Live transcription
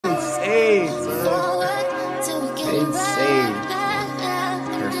insane.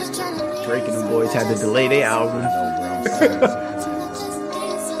 Drake and the boys had to delay their album.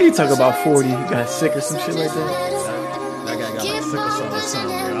 He talk about 40, he got sick or some shit like that. That guy got like sickle cell or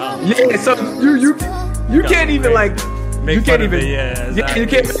something. Yeah, so you can't even like make fun of it, exactly. You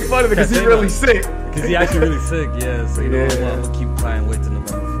can't make fun of it because he's really sick. Because he's actually really sick, yeah. So you know what? We'll keep trying wait till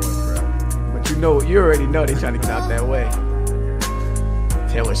November 4th, bro. But you already know they trying to get out that way.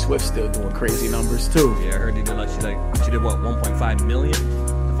 Taylor Swift still doing crazy numbers too. Yeah, I heard she did what, 1.5 million?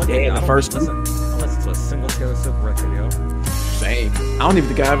 Yeah, the first one. I listened to a single Taylor Swift record, yo. Same. I don't even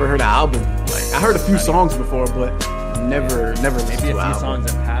think I ever heard an album. Like I heard a few songs before, but never listened to an album. Maybe a few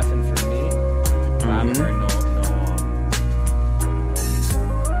songs in passing for me. But I haven't heard no.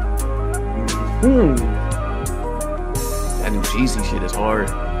 That new Jeezy shit is hard.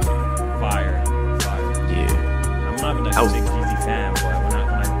 Fire. Yeah. I'm not even a big Jeezy fan, but when I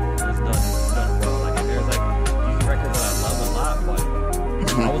was done well. Like there's like Jeezy records that I love a lot, but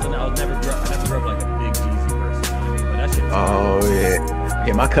I never grew up like a big Jeezy person. You know what I mean? But that shit. Oh yeah.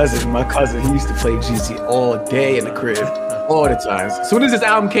 Yeah, my cousin, he used to play Jeezy all day in the crib, all the time. As soon as this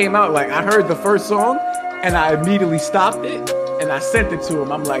album came out, like I heard the first song, and I immediately stopped it, and I sent it to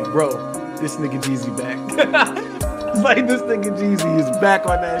him. I'm like, bro, this nigga Jeezy back. Like this nigga Jeezy is back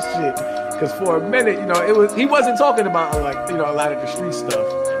on that shit. Because for a minute, he wasn't talking about like a lot of the street stuff.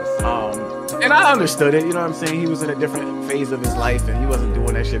 And I understood it. You know what I'm saying? He was in a different phase of his life, and he wasn't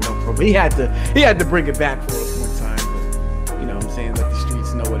doing that shit no more. But he had to bring it back for us one time. But, you know what I'm saying? Let the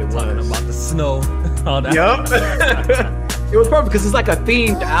streets know what it was. Talking about the snow. All that. Yup. It was perfect because it's like a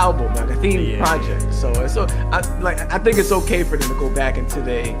themed album, like a themed project. So I think it's okay for them to go back into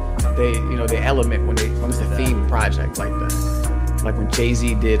the element when it's a themed project like that. Like when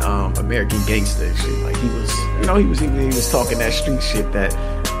Jay-Z did American Gangsta and shit. Like he was talking that street shit that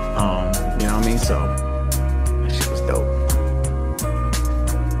you know what I mean? So that shit was dope.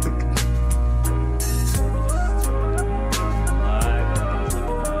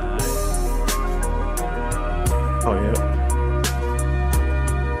 Oh yeah.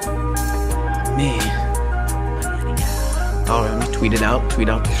 Man. Oh, let me tweet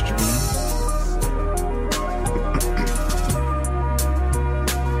out the stream.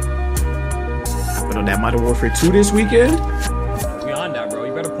 But on that Modern Warfare 2 this weekend? We on that, bro.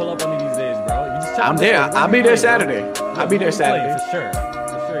 You better pull up one of these days, bro. I'm there. I'll be there Saturday. I'll be there Saturday. For sure.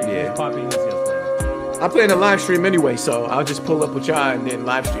 Yeah. I'm playing a live stream anyway, so I'll just pull up with y'all and then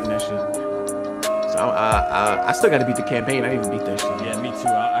live stream that shit. So I still got to beat the campaign. I didn't even beat that shit. Yeah, me too.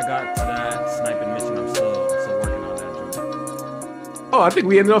 I got to that sniping mission. I'm still working on that, Joe. Oh, I think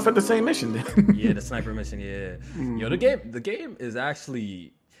we ended off at the same mission then. Yeah, the sniper mission. Yeah. Yo, the game is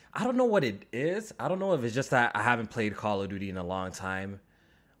actually. I don't know what it is. I don't know if it's just that I haven't played Call of Duty in a long time.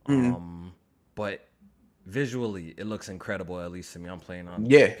 But visually, it looks incredible. At least to me, I'm playing on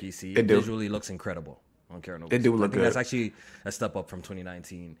PC. It visually looks incredible. I don't care. No, it do look good. That's actually a step up from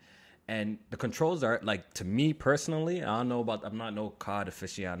 2019. And the controls are like, to me personally, I'm not no COD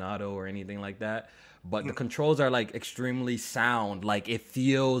aficionado or anything like that. But the controls are like extremely sound. Like it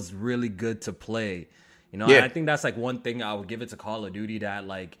feels really good to play. And I think that's like one thing I would give it to Call of Duty that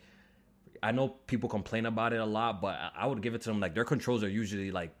like, I know people complain about it a lot, but I would give it to them. Like their controls are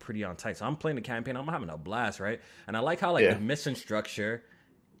usually like pretty on tight. So I'm playing the campaign. I'm having a blast, right? And I like how like the mission structure,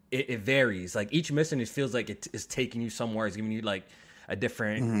 it varies. Like each mission, it feels like it is taking you somewhere. It's giving you like a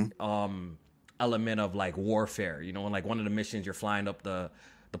different element of like warfare. And like one of the missions, you're flying up the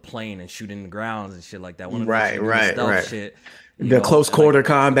plane and shooting the grounds and shit like that. One of the stealth shit. The close quarter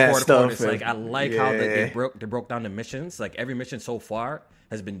combat stuff. Like I like how they broke down the missions. Like every mission so far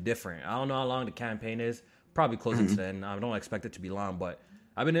has been different. I don't know how long the campaign is. Probably closer to the end. I don't expect it to be long, but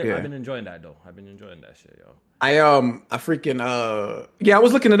I've been enjoying that though. I've been enjoying that shit, yo. I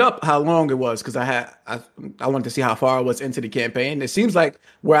was looking it up how long it was because I wanted to see how far I was into the campaign. It seems like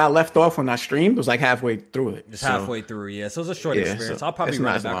where I left off when I streamed was like halfway through it. Just halfway through, yeah. So it was a short experience. So I'll probably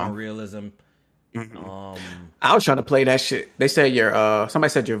run it back on realism. I was trying to play that shit. They said somebody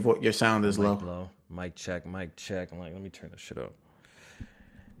said your sound is low. Mic check. I'm like, let me turn this shit up.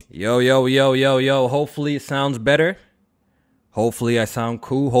 Yo. Hopefully it sounds better. Hopefully I sound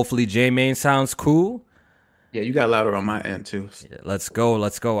cool. Hopefully J-Main sounds cool. Yeah, you got louder on my end too. Yeah, let's go.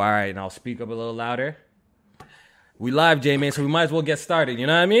 All right, and I'll speak up a little louder. We live, J-Main, so we might as well get started. You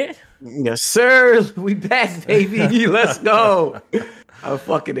know what I mean? Yes, sir. We back, baby. Let's go. I'm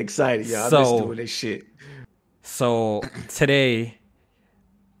fucking excited, y'all. I'm just doing this shit. So today,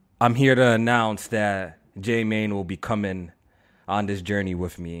 I'm here to announce that J-Main will be coming on this journey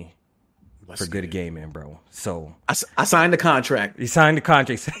with me. for Good Gaming, bro. So I signed the contract. He signed the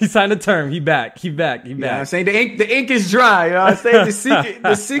contract. He signed the term. He back. Yeah, I'm saying the ink is dry. You know what I'm saying?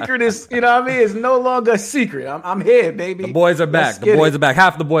 The secret is, you know what I mean? It's no longer a secret. I'm here, baby. The boys are back. The boys are back.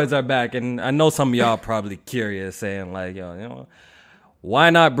 Half the boys are back. And I know some of y'all probably curious, saying like, yo, you know, why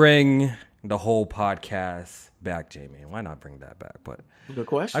not bring the whole podcast back, Jamie? Why not bring that back? But good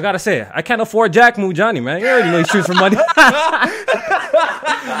question. I gotta say, I can't afford Jack Moo Johnny, man. You already know he shoots for money.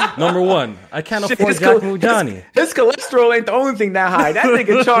 Number one, I can't afford Jack Moo Johnny. His cholesterol ain't the only thing that high. That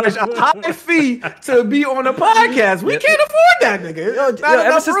nigga charge a high fee to be on a podcast. We can't afford that nigga. Not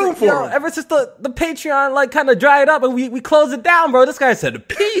enough room for him. Ever since the Patreon like kind of dried up and we closed it down, bro. This guy said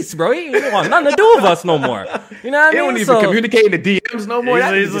peace, bro. He don't want nothing to do with us no more. You know what I mean? He don't even communicate in the DMs no more.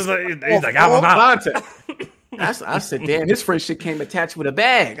 He's like, I'm out. I said, damn, his friendship came attached with a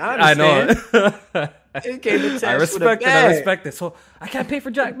bag. I know. It came attached with a bag. I respect it. So I can't pay for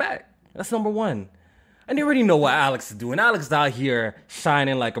Jack back. That's number one. And you already know what Alex is doing. Alex is out here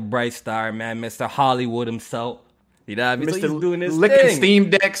shining like a bright star, man. Mr. Hollywood himself. You know what I mean? Mr. So he's doing his licking thing. Steam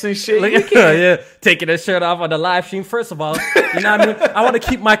decks and shit. Yeah, taking his shirt off on the live stream. First of all, you know what I mean? I want to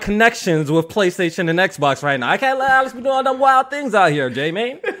keep my connections with PlayStation and Xbox right now. I can't let Alex be doing all them wild things out here,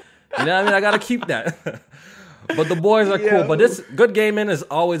 J-Man. You know what I mean? I got to keep that. But the boys are cool. But this Good Gaming has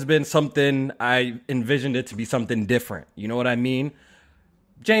always been something I envisioned it to be something different. You know what I mean?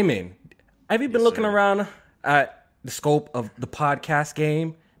 J-Man, have you been looking around at the scope of the podcast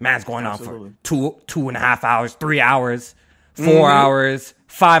game? Man's going on for 2.5 hours, 3 hours, 4 hours,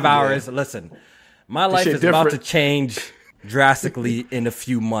 5 hours. Listen, my life is about to change drastically in a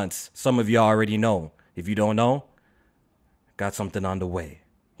few months. Some of y'all already know. If you don't know, got something on the way.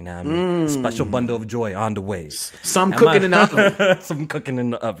 You know what I mean? Special bundle of joy on the way. Some cooking in the oven. Some cooking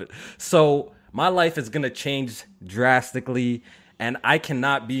in the oven. So my life is gonna change drastically, and I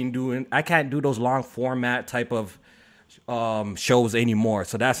can't do those long format type of shows anymore.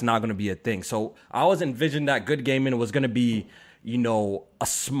 So that's not gonna be a thing. So I always envisioned that Good Gaming was gonna be, you know, a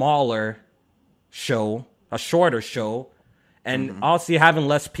smaller show, a shorter show, and obviously having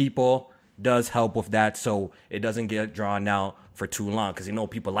less people does help with that, so it doesn't get drawn out for too long, because you know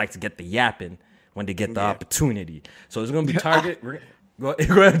people like to get the yapping when they get the opportunity. So it's gonna be target. Go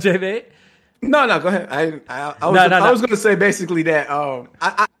ahead, JV. No, go ahead. I was gonna say basically that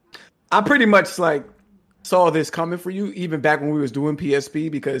I pretty much like saw this coming for you even back when we was doing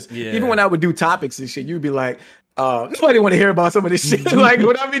PSP, because even when I would do topics and shit, you'd be like, nobody want to hear about some of this shit. Like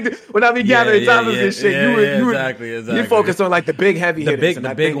when I be gathering topics and shit, you focus on like the big heavy hitters,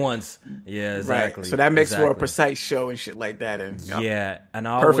 the big ones. Yeah, exactly. Right. So that makes for a precise show and shit like that, and and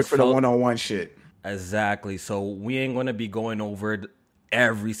I perfect for the one-on-one shit. Exactly. So we ain't gonna be going over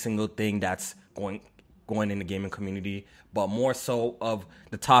every single thing that's going in the gaming community, but more so of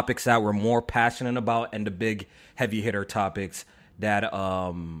the topics that we're more passionate about and the big heavy hitter topics that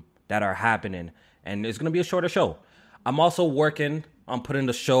are happening. And it's going to be a shorter show. I'm also working on putting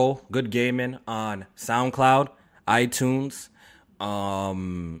the show Good Gaming on SoundCloud, iTunes,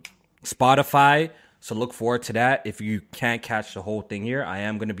 Spotify. So look forward to that. If you can't catch the whole thing here, I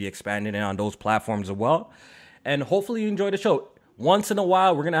am going to be expanding it on those platforms as well. And hopefully you enjoy the show. Once in a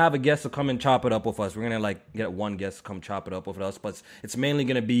while, we're going to have a guest to come and chop it up with us. We're going to like get one guest to come chop it up with us. But it's mainly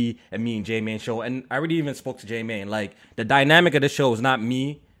going to be a me and J-Man show. And I already even spoke to J-Man. Like, the dynamic of the show is not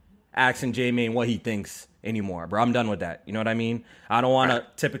me asking J-Man what he thinks anymore, bro. I'm done with that. You know what I mean? I don't want to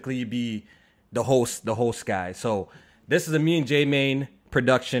typically be the host guy. So this is a me and J-Man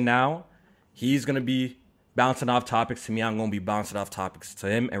production now. He's going to be bouncing off topics to me. I'm going to be bouncing off topics to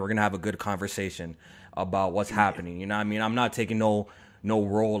him, and we're going to have a good conversation about what's happening. You know what I mean? I'm not taking no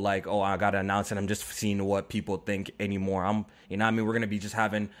role like, oh, I got to announce it. I'm just seeing what people think anymore. You know what I mean? We're going to be just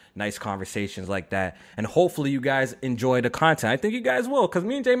having nice conversations like that. And hopefully you guys enjoy the content. I think you guys will, because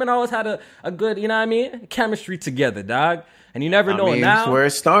me and J-Man always had a good, you know what I mean, chemistry together, dog. And you never know now. That's where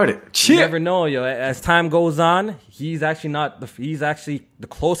it started. You never know, yo. As time goes on, he's actually the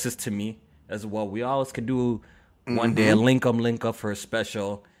closest to me as well. We always could do one day a link up for a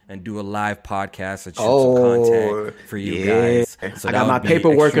special and do a live podcast and shoot some content for you guys. So I got my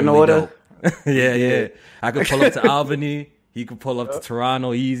paperwork in order. Yeah. I could pull up to Albany. He could pull up to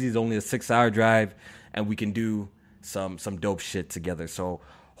Toronto easy. It's only a 6-hour drive, and we can do some dope shit together. So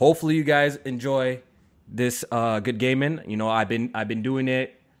hopefully you guys enjoy this Good Gaming. You know, I've been doing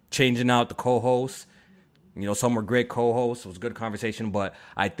it, changing out the co-hosts. You know, some were great co-hosts. It was a good conversation, but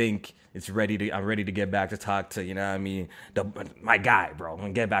I think I'm ready to get back to talk to, you know what I mean, my guy, bro. I'm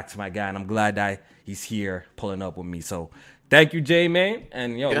going to get back to my guy, and I'm glad that he's here pulling up with me. So Thank you, J man.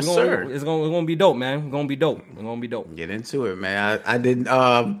 And yo, Yes, it's gonna be dope, man. We're gonna be dope. Get into it, man. I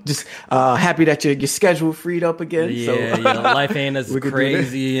didn't just happy that your schedule freed up again. Yeah, So life ain't as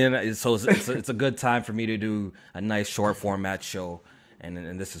crazy, and so it's a good time for me to do a nice short format show,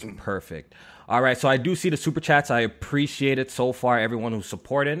 and this is perfect. All right, so I do see the super chats. I appreciate it so far, everyone who's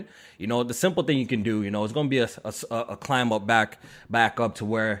supporting. The simple thing you can do, it's gonna be a climb up back up to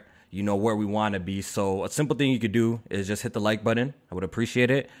where where we want to be. So a simple thing you could do is just hit the like button. I would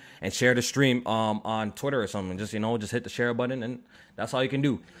appreciate it, and share the stream on Twitter or something. Just just hit the share button, and that's all you can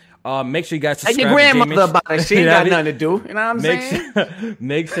do. Make sure you guys subscribe. Hey, your grandmother about it. She ain't got nothing to do. You know what I'm saying?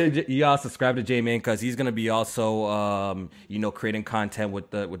 Make sure y'all subscribe to J-Man because he's gonna be also creating content with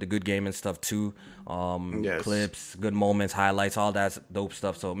the good game and stuff too. Yes. Clips, good moments, highlights, all that dope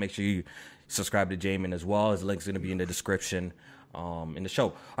stuff. So make sure you subscribe to J-Man as well. His link's gonna be in the description in the show.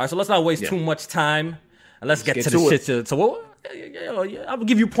 All right, so let's not waste too much time and let's get to the shit. So what? I'll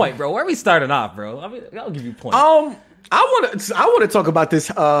give you a point, bro. Where are we starting off, bro? I'll give you a point. I want to talk about this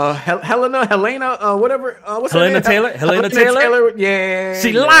Helena, whatever. What's Helena her name? Taylor? Helena Taylor? Yeah.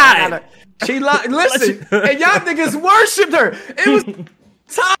 She lied. She lied. Listen, and y'all niggas worshipped her. It was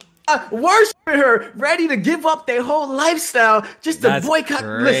time worshiping her, ready to give up their whole lifestyle just to boycott.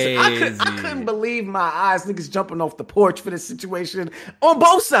 Crazy. Listen, I couldn't believe my eyes. Niggas jumping off the porch for this situation on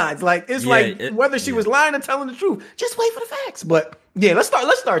both sides. Like whether she was lying or telling the truth. Just wait for the facts. But yeah, let's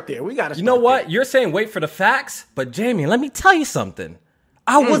start there. We gotta. You know what? You're saying wait for the facts, but Jamie, let me tell you something.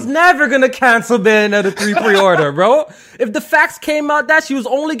 I was never gonna cancel Bayonetta 3 pre-order, bro. If the facts came out that she was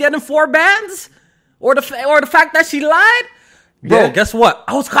only getting 4 bands, or the fact that she lied. Bro, guess what?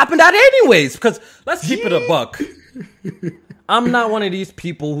 I was copping that anyways, because let's keep it a buck. I'm not one of these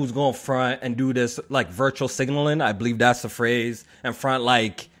people who's going to front and do this like virtual signaling. I believe that's the phrase. And front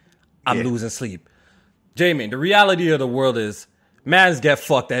like I'm losing sleep. Jamie, the reality of the world is mans get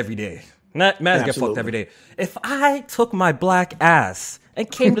fucked every day. Mans get fucked every day. If I took my black ass and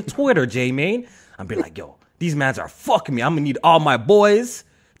came to Twitter, Jamie, I'd be like, yo, these mans are fucking me. I'm going to need all my boys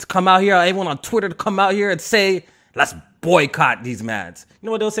to come out here. Everyone on Twitter to come out here and say, let's boycott these mans. You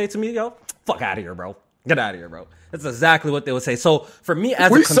know what they'll say to me, yo? Fuck out of here, bro. Get out of here, bro. That's exactly what they would say. So for me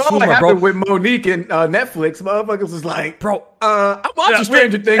as a consumer, saw what bro, happened with Monique and Netflix. Motherfuckers was like, bro, I'm watching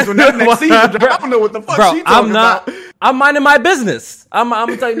Stranger Things when that next season. I don't know what the fuck she talking about. I'm minding my business. I'm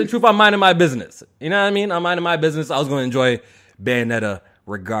telling you the truth. I'm minding my business. You know what I mean? I'm minding my business. I was going to enjoy Bayonetta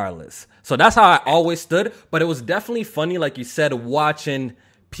regardless. So that's how I always stood. But it was definitely funny, like you said, watching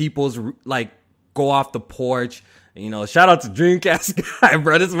people's like go off the porch. Shout out to Dreamcast guy,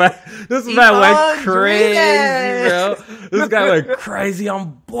 bro. This man went crazy, bro. This guy went crazy.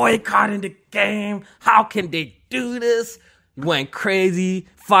 I'm boycotting the game. How can they do this? He went crazy,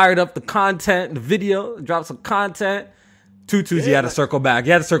 fired up the content, the video, dropped some content. Tutus, he had to circle back. He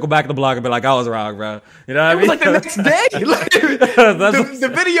had to circle back to the blog and be like, I was wrong, bro. You know what I mean? It was like the next day. Like,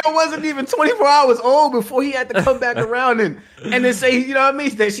 the video wasn't even 24 hours old before he had to come back around and then say, you know what I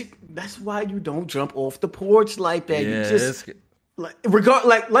mean? That's why you don't jump off the porch like that. Yeah, you just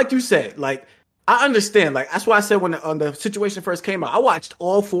like you said, like I understand. Like that's why I said when the situation first came out, I watched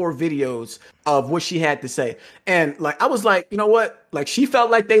all 4 videos of what she had to say, and like I was like, you know what? Like she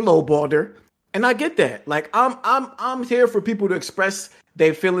felt like they lowballed her, and I get that. Like I'm here for people to express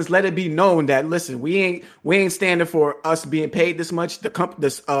their feelings. Let it be known that listen, we ain't standing for us being paid this much.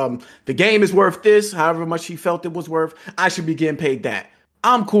 The game is worth this. However much she felt it was worth, I should be getting paid that.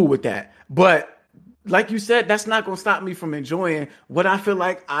 I'm cool with that. But like you said, that's not going to stop me from enjoying what I feel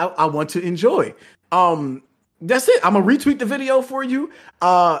like I want to enjoy. That's it. I'm going to retweet the video for you.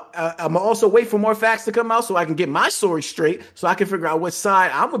 I'm going to also wait for more facts to come out so I can get my story straight so I can figure out what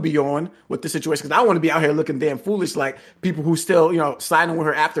side I'm going to be on with the situation. Because I want to be out here looking damn foolish like people who still, siding with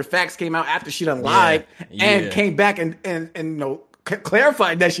her after facts came out, after she done lied and came back and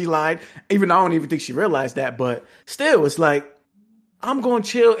clarified that she lied. Even though I don't even think she realized that. But still, it's like, I'm going to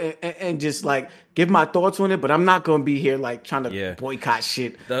chill and just like give my thoughts on it, but I'm not going to be here like trying to boycott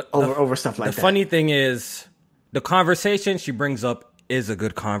shit over stuff like that. The funny thing is the conversation she brings up is a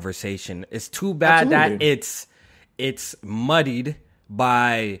good conversation. It's too bad that it's muddied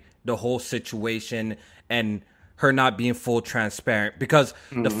by the whole situation and her not being full transparent. Because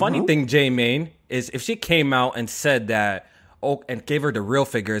the funny thing, J-Main, is if she came out and said that, and gave her the real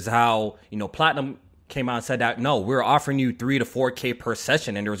figures, how, Platinum came out and said that, no, we're offering you 3 to 4K per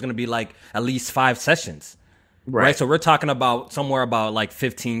session, and there was going to be like at least 5 sessions. Right. So we're talking about somewhere about like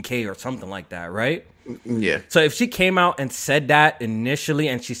 15K or something like that, right? Yeah. So if she came out and said that initially,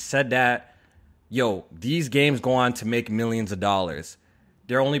 and she said that, yo, these games go on to make millions of dollars.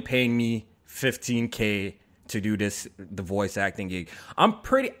 They're only paying me 15K to do the voice acting gig.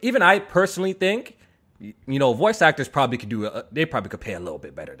 I personally think, voice actors probably could they probably could pay a little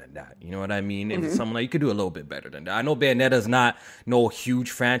bit better than that. You know what I mean? If it's someone like, you could do a little bit better than that. I know Bayonetta's not no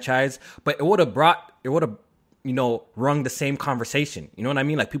huge franchise, but it would have rung the same conversation. You know what I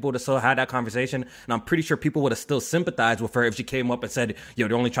mean? Like, people would have still had that conversation, and I'm pretty sure people would have still sympathized with her if she came up and said, yo,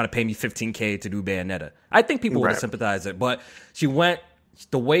 they're only trying to pay me $15K to do Bayonetta. I think people would have sympathized it, but she went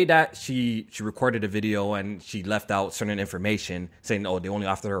the way that she recorded a video and she left out certain information saying, oh, they only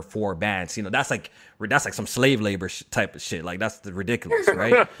offered her 4 bands. That's like some slave labor type of shit. Like, that's ridiculous,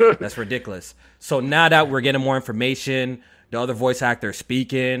 right? That's ridiculous. So now that we're getting more information, the other voice actor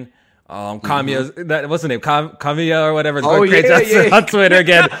speaking, Kamiya, what's the name? Kamiya or whatever. Oh, yeah. On Twitter,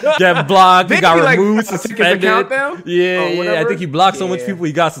 get blocked. He got removed, suspended. Yeah. I think he blocked so much people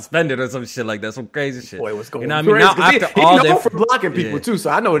he got suspended or some shit like that. Some crazy shit. Boy, what's going on? Crazy. Now after he all known for blocking people too,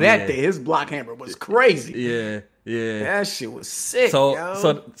 so I know that day his block hammer was crazy. Yeah. That shit was sick.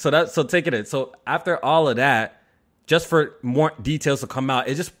 So take it in. So after all of that, just for more details to come out,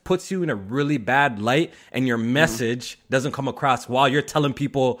 it just puts you in a really bad light, and your message doesn't come across while you're telling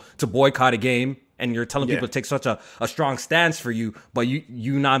people to boycott a game, and you're telling people to take such a strong stance for you, but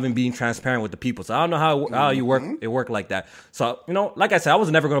you not even being transparent with the people. So I don't know how you work. It worked like that. So, like I said, I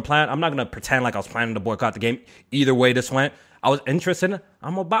was never going to plan. I'm not going to pretend like I was planning to boycott the game. Either way this went, I was interested in it.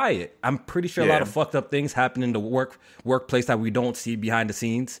 I'm going to buy it. I'm pretty sure a lot of fucked up things happen in the workplace that we don't see behind the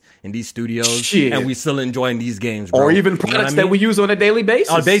scenes in these studios. And we still enjoying these games, bro. Or even products that we use on a daily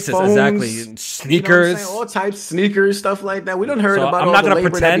basis. On a basis, phones, exactly. Sneakers. All types, sneakers, stuff like that. We done heard about all the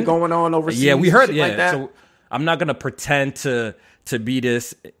labor that be going on overseas. Yeah, we heard like that. So I'm not going to pretend to be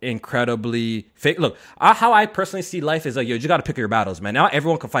this incredibly fake. Look, how I personally see life is like, you got to pick your battles, man. Now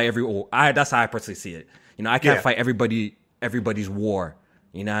everyone can fight that's how I personally see it. I can't fight everybody's war.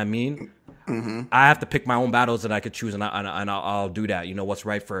 You know what I mean? I have to pick my own battles that I could choose, and I'll do that. What's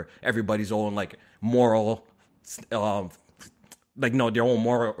right for everybody's own moral, their own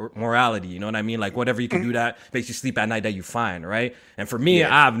morality. You know what I mean? Like, whatever you can do that makes you sleep at night, that you find, right? And for me,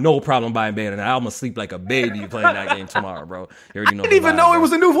 I have no problem buying Bayonetta. I'm gonna sleep like a baby playing that game tomorrow, bro. You already know. I didn't even know it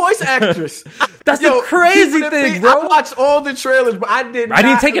was a new voice actress. That's the crazy thing, bro. I watched all the trailers, but I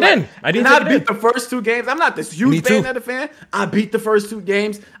didn't take it in. I didn't beat the first 2 games. I'm not this huge Bayonetta fan. I beat the first 2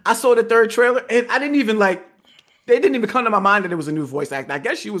 games. I saw the 3rd trailer, and I didn't even they didn't even come to my mind that it was a new voice actor. I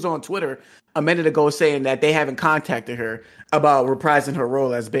guess she was on Twitter a minute ago saying that they haven't contacted her about reprising her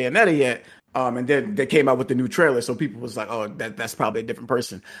role as Bayonetta yet. And then they came out with the new trailer, so people was like, "Oh, that's probably a different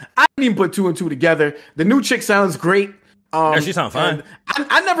person." I didn't even put 2 and 2 together. The new chick sounds great. She sounds fine.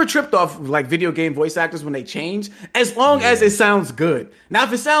 I never tripped off video game voice actors when they change, as long as it sounds good. Now,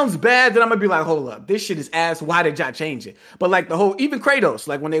 if it sounds bad, then I'm gonna be like, hold up, this shit is ass. Why did y'all change it? But even Kratos,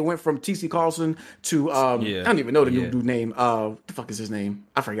 when they went from T.C. Carlson to I don't even know the new dude name. What the fuck is his name?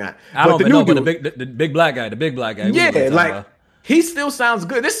 I forgot. I don't know, but the big black guy. Yeah, he still sounds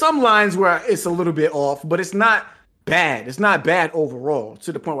good. There's some lines where it's a little bit off, but it's not bad. It's not bad overall,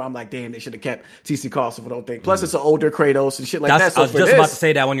 to the point where I'm like, damn, they should have kept T.C. Carlson for the whole thing. Plus, it's an older Kratos and shit like that. So I was just about to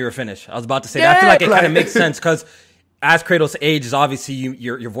say that when you were finished. I was about to say that. I feel like it kind of makes sense, because as Kratos ages, obviously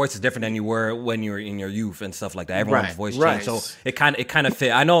your voice is different than you were when you were in your youth and stuff like that. Everyone's voice changed, so it kind of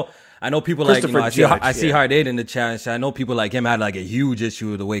fit. I know people like, I see Hard 8 in the chat. I know people like him had a huge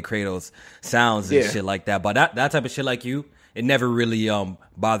issue with the way Kratos sounds and shit like that. But that type of shit, like it never really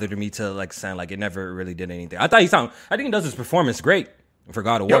bothered me to sound like it never really did anything. I think he does his performance great for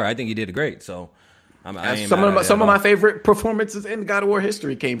God of War. I think he did it great. So some of my favorite performances in God of War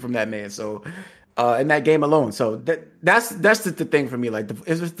history came from that man. So in that game alone. So that's the thing for me.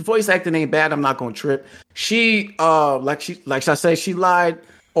 If the voice acting ain't bad, I'm not gonna trip. She like I said, she lied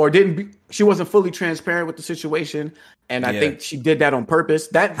or she wasn't fully transparent with the situation. And I think she did that on purpose.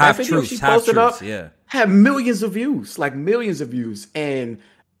 That video she posted up had millions of views. And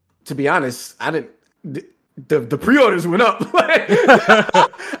to be honest, I didn't. The pre-orders went up.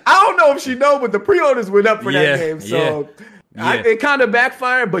 I don't know if she know, but the pre-orders went up for that game. So it kind of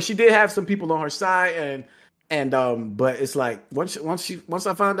backfired. But she did have some people on her side, but it's like once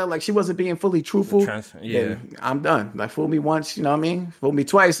I found out she wasn't being fully truthful, then I'm done. Fool me once, you know what I mean? Fool me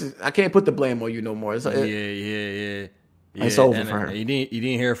twice, I can't put the blame on you no more. It's it's over for her. You didn't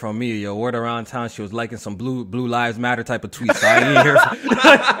hear from me. Yo, word around town, she was liking some blue lives matter type of tweets. So I didn't hear.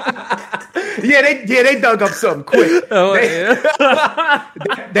 they dug up something quick. Oh, yeah.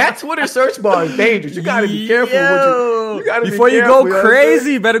 That Twitter search bar is dangerous. You gotta be careful. You gotta before be you careful, go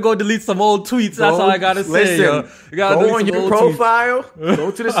crazy, you better go delete some old tweets. That's all I gotta say, yo. You gotta go on your profile,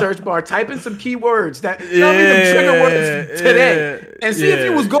 go to the search bar, type in some keywords that trigger words today, and see if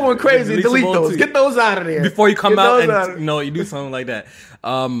you was going crazy. Delete those. Get those out of there before you come out and you do something like that.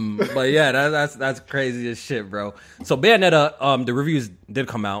 But yeah, that's crazy as shit, bro. So Bayonetta, the reviews did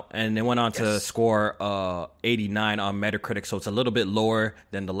come out and they went on to score 89 on Metacritic, so it's a little bit lower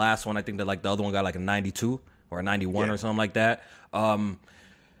than the last one. I think that like the other one got like a 92 or a 91 or something like that.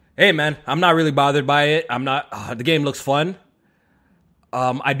 Hey man, I'm not really bothered by it. I'm not. The game looks fun.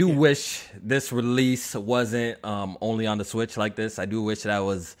 I do wish this release wasn't only on the Switch like this. I do wish that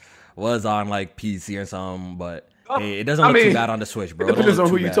was on like PC or something, but. Hey, it doesn't look too bad on the Switch, bro. It depends on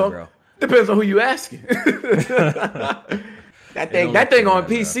who you talk. Depends on who you asking. that thing on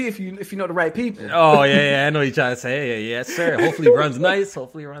PC if you know the right people. Oh yeah, I know you trying to say. Yes, sir. Hopefully it runs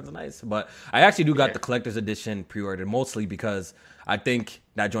nice. But I actually do got the collector's edition pre-ordered, mostly because I think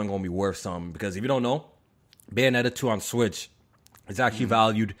that joint gonna be worth something. Because if you don't know, Bayonetta 2 on Switch is actually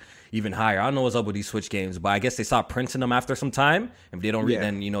valued even higher. I don't know what's up with these Switch games, but I guess they stopped printing them after some time. If they don't read,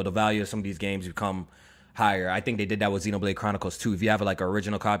 then the value of some of these games become higher. I think they did that with Xenoblade Chronicles 2. If you have like an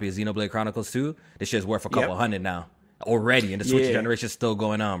original copy of Xenoblade Chronicles 2, this shit's worth a couple hundred now already, and the Switch generation's still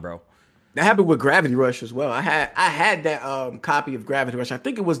going on, bro. That happened with Gravity Rush as well. I had that copy of Gravity Rush. I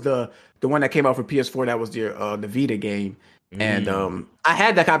think it was the one that came out for PS4. That was the Vita game, and I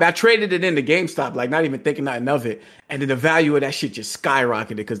had that copy. I traded it into GameStop, like not even thinking nothing of it, and then the value of that shit just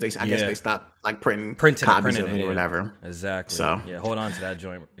skyrocketed because I guess they stopped like printing copies of it or whatever. Exactly. So hold on to that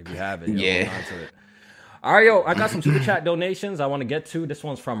joint if you have it. Hold on to it. All right, I got some super chat donations I want to get to. This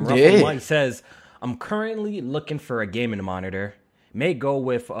one's from Ruffle One. He says, I'm currently looking for a gaming monitor. May go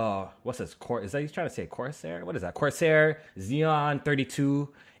with, what's this? Is that he's trying to say Corsair? What is that? Corsair Xeon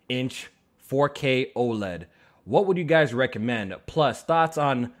 32-inch 4K OLED. What would you guys recommend? Plus, thoughts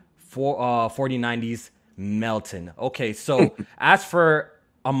on 4090's Melton. Okay, so as for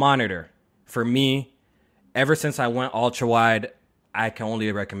a monitor, for me, ever since I went ultra-wide, I can only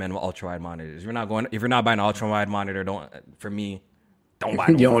recommend ultra-wide monitors. If you're not buying an ultra-wide monitor, don't buy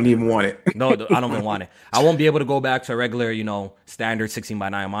it. You don't even want it. No, I don't even want it. I won't be able to go back to a regular, standard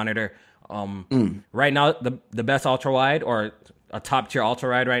 16:9 monitor. Right now, the best ultra-wide or a top-tier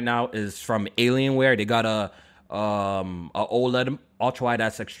ultra-wide right now is from Alienware. They got a OLED ultra-wide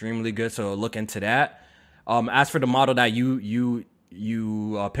that's extremely good, so look into that. As for the model that you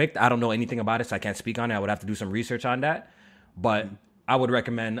picked, I don't know anything about it, so I can't speak on it. I would have to do some research on that. But I would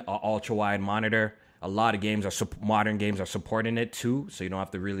recommend an ultra-wide monitor. A lot of modern games are supporting it too, so you don't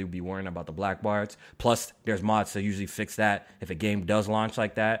have to really be worrying about the black bars. Plus, there's mods to usually fix that if a game does launch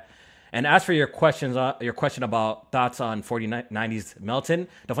like that. And as for your question about thoughts on 4090's Melton,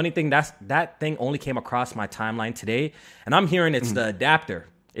 the funny thing, that thing only came across my timeline today, and I'm hearing it's the adapter.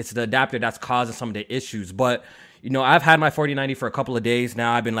 It's the adapter that's causing some of the issues. But I've had my 4090 for a couple of days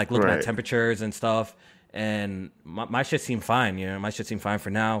now. I've been like looking at temperatures and stuff. And my shit seemed fine, my shit seemed fine for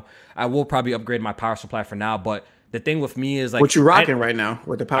now. I will probably upgrade my power supply for now, but the thing with me is like, what you rocking right now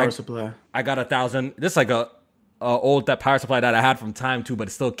with the power supply? I got 1,000. This is like a old that power supply that I had from time too, but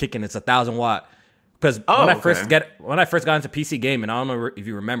it's still kicking. It's 1,000 watt. Because when I first got into PC gaming, I don't know if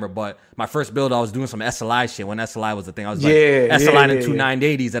you remember, but my first build I was doing some SLI shit when SLI was the thing. I was SLI and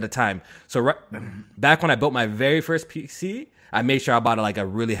 980s at a time. So back when I built my very first PC, I made sure I bought like a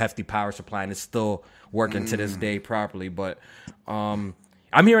really hefty power supply, and it's still working to this day properly. But I'm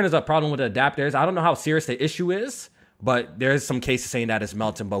hearing there's a problem with the adapters. I don't know how serious the issue is, but there's some cases saying that it's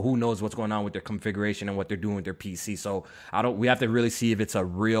melting, but who knows what's going on with their configuration and what they're doing with their PC. So we have to really see if it's a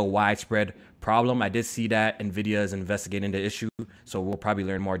real widespread problem. I did see that NVIDIA is investigating the issue, so we'll probably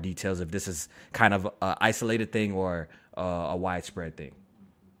learn more details if this is kind of an isolated thing or a widespread thing.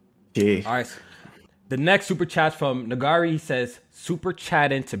 Yeah. All right. The next super chat from Nagari says, super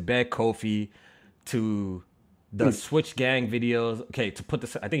chatting to GoodGameKofi to the Switch Gang videos. Okay, to put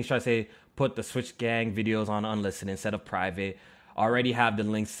I think he's trying to say put the Switch Gang videos on unlisted instead of private. Already have the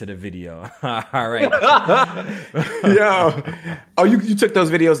links to the video. All right. Yo. Oh, you took those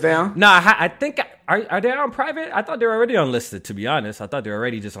videos down? Nah, I think, are they on private? I thought they were already unlisted, to be honest. I thought they were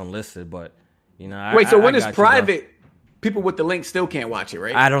already just unlisted, but, Wait, so when it's private, people with the link still can't watch it,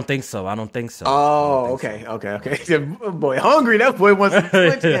 right? I don't think so. Oh, okay. Boy, hungry. That boy wants some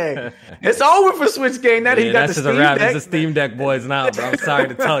Switch Gang. It's over for Switch Gang. Now that he got the Steam Deck. It's the Steam Deck boys now, bro. I'm sorry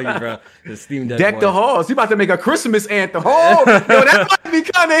to tell you, bro. The Steam Deck Deck boys. the halls. He about to make a Christmas anthem. Oh, yo, that might be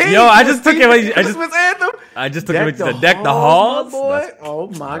kind of Yo, I just took it. Christmas anthem. I just took it to Deck the halls. Boy. Oh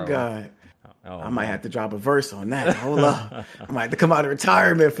my God. I might have to drop a verse on that. Hold up. I might have to come out of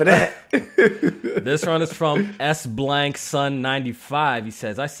retirement for that. This one is from S Blank Sun 95. He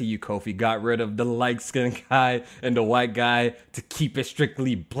says, I see you, Kofi. Got rid of the light-skinned guy and the white guy to keep it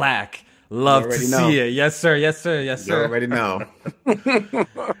strictly black. Love to see it. Yes, sir. Yes, sir. Yes, sir. You already know.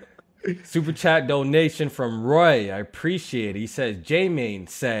 Super chat donation from Roy. I appreciate it. He says, J-Main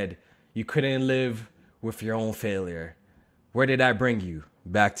said, you couldn't live with your own failure. Where did that bring you?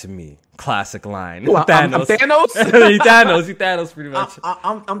 Back to me. Classic line. Well, Thanos. I'm Thanos? He Thanos pretty much.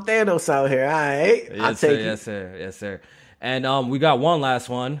 I'm Thanos out here. All right. Yes, I'll sir, take it. yes, sir. Yes, sir. And we got one last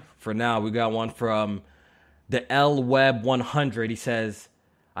one for now. We got one from the L Web 100. He says,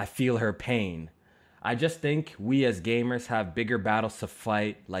 I feel her pain. I just think we as gamers have bigger battles to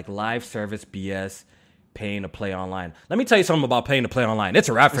fight, like live service BS, paying to play online. Let me tell you something about paying to play online. It's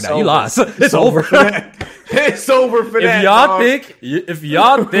a wrap for that. You lost. It's over for that. It's over for that. If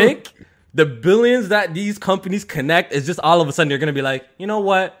y'all think the billions that these companies connect is just all of a sudden they're gonna be like, you know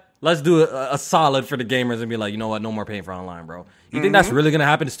what? Let's do a solid for the gamers and be like, you know what? No more paying for online, bro. You think that's really gonna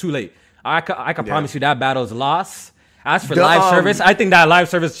happen? It's too late. I can promise you that battle is lost. As for live service, I think that live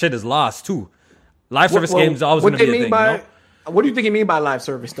service shit is lost too. Live service games are always going to be a thing. What do you think he mean by live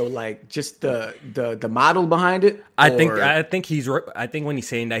service though? Like just the model behind it? I think when he's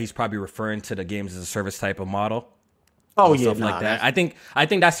saying that, he's probably referring to the games as a service type of model. Oh yeah, stuff like that. I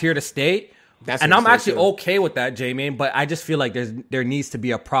think that's here to stay. And I'm actually okay with that, J-Man. But I just feel like there needs to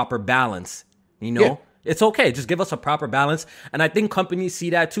be a proper balance. You know, it's okay. Just give us a proper balance. And I think companies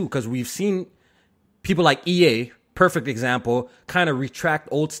see that too, because we've seen people like EA. Perfect example, kind of retract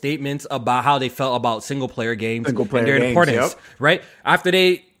old statements about how they felt about single player games and their importance, right? After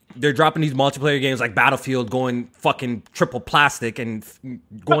they're dropping these multiplayer games like Battlefield going fucking triple plastic and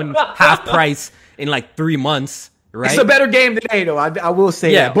going half price in like 3 months, right? It's a better game today though, I will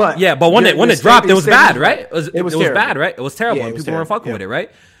say that. But when it dropped, it was bad, right? It was bad, right? It was terrible and people weren't fucking with it,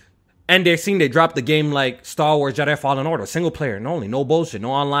 right? And they dropped the game like Star Wars Jedi Fallen Order, single player only, no bullshit,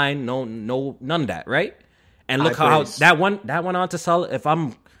 no online, no none of that, right? And look how that went on to sell. If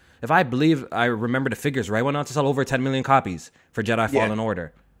I believe I remember the figures right, went on to sell over 10 million copies for Jedi Fallen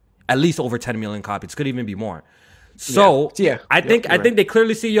Order, at least over 10 million copies. Could even be more. So I think they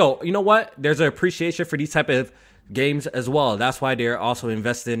clearly see, you know what? There's an appreciation for these type of games as well. That's why they're also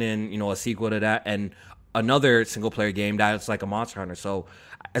investing in a sequel to that and another single player game that's like a Monster Hunter. So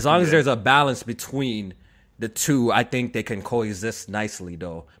as long as there's a balance between the two, I think they can coexist nicely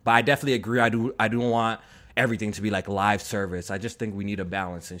though. But I definitely agree. I do want everything to be like live service. I just think we need a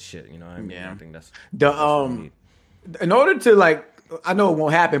balance and shit. You know what I mean? I think that's in order to like, I know it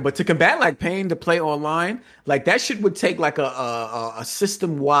won't happen, but to combat like paying to play online, like that shit would take like a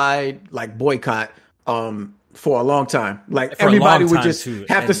system wide like boycott for a long time. Like everybody would just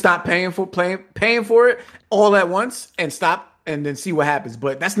have to stop paying for it all at once and stop. And then see what happens,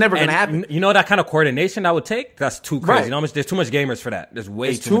 but that's never going to happen. You know that kind of coordination that would take? That's too crazy. Right. You know, there's too much gamers for that. There's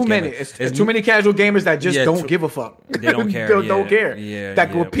way too many. It's too many casual gamers that just don't give a fuck. They don't care. Don't care.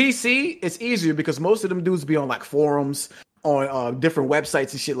 With PC, it's easier because most of them dudes be on like forums, on different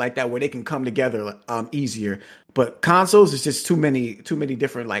websites and shit like that, where they can come together easier. But consoles is just too many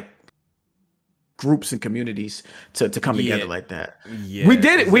different like groups and communities to come together like that. Yeah, we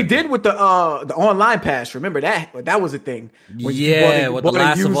did it. We did with the online pass. Remember that was a thing. When with the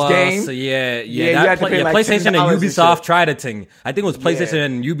Last of Us. Game, PlayStation and Ubisoft tried a thing. I think it was PlayStation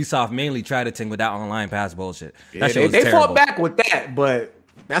and Ubisoft mainly tried a thing with that online pass bullshit. That shit was terrible. They fought back with that, but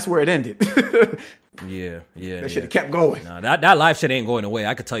that's where it ended. That shit kept going. No, that live shit ain't going away.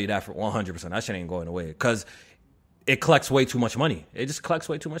 I could tell you that for 100%. That shit ain't going away because it collects way too much money. It just collects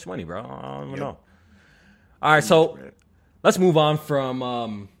way too much money, bro. I don't even know. All right, so let's move on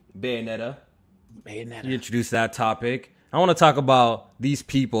from Bayonetta. You introduced that topic. I want to talk about these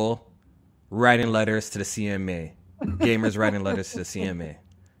people writing letters to the CMA. Gamers writing letters to the CMA.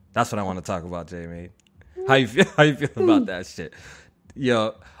 That's what I want to talk about, Jamie. How you feel about that shit?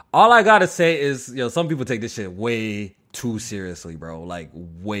 Yo, all I gotta say is, some people take this shit way too seriously, bro. Like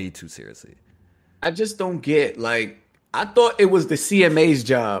way too seriously. I just don't get, like, I thought it was the CMA's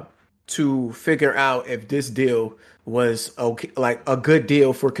job to figure out if this deal was okay, like a good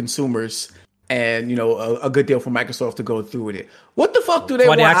deal for consumers and, a good deal for Microsoft to go through with it. What the fuck do they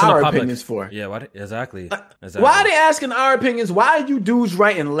want our opinions for? Yeah, what exactly? Why are they asking our opinions? Why are you dudes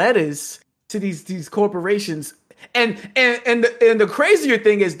writing letters to these corporations? And the crazier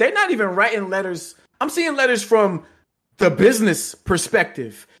thing is they're not even writing letters. I'm seeing letters from the business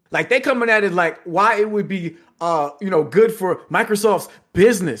perspective. Like they coming at it like why it would be good for Microsoft's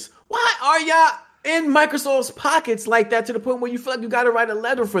business. Why are y'all in Microsoft's pockets like that to the point where you feel like you got to write a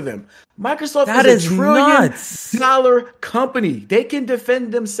letter for them. Microsoft is a $1 trillion company. They can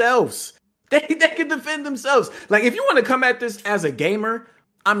defend themselves. They can defend themselves. Like, if you want to come at this as a gamer,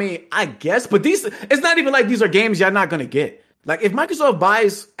 I mean, I guess, but it's not even like these are games y'all not going to get. Like, if Microsoft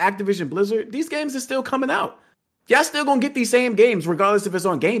buys Activision Blizzard, these games are still coming out. Y'all still gonna get these same games regardless if it's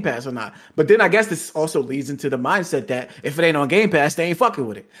on Game Pass or not. But then I guess this also leads into the mindset that if it ain't on Game Pass, they ain't fucking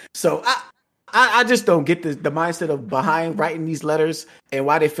with it. So I just don't get the mindset of behind writing these letters and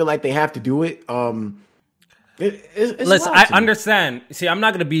why they feel like they have to do it. Listen, I understand. See, I'm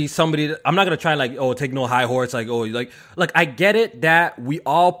not gonna be somebody. I'm not gonna try take no high horse. Like I get it that we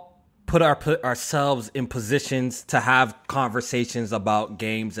all put ourselves in positions to have conversations about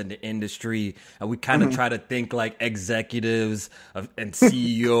games and the industry, and we kind of try to think like executives and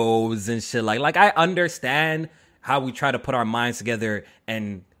CEOs and shit. Like I understand how we try to put our minds together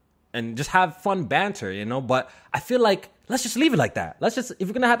and just have fun banter, you know. But I feel like let's just leave it like that. If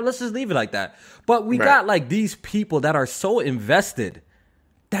you're gonna have it, let's just leave it like that. But we got like these people that are so invested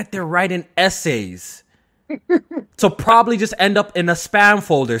that they're writing essays. So probably just end up in a spam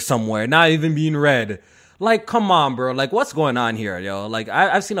folder somewhere, not even being read. Like, come on, bro. Like, what's going on here, yo? Like,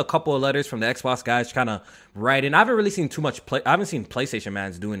 I've seen a couple of letters from the Xbox guys kind of writing. I haven't really seen too much. I haven't seen PlayStation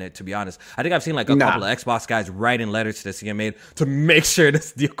mans doing it, to be honest. I think I've seen like a couple of Xbox guys writing letters to the CMA to make sure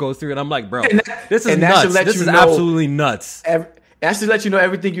this deal goes through. And I'm like, bro, this is nuts. This is absolutely nuts. That should let you know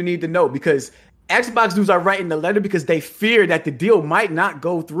everything you need to know, because Xbox dudes are writing the letter because they fear that the deal might not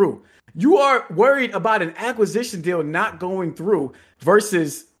go through. You are worried about an acquisition deal not going through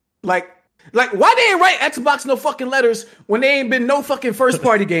versus like why they ain't write Xbox no fucking letters when they ain't been no fucking first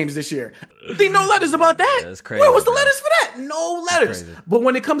party games this year? There no letters about that. That's crazy. Where was the letters for that? No letters. But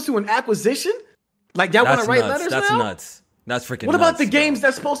when it comes to an acquisition, like y'all want to write letters That's now? nuts. That's freaking What about nuts, the games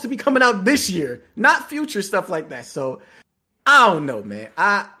that's supposed to be coming out this year, not future stuff like that? So I don't know, man.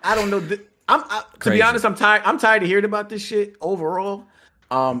 I don't know. To be honest, I'm tired. I'm tired of hearing about this shit overall.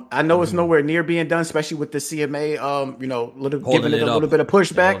 I know it's nowhere near being done, especially with the CMA, giving it a little bit of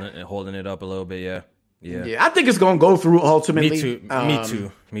pushback. Holding it up a little bit, yeah. I think it's going to go through ultimately.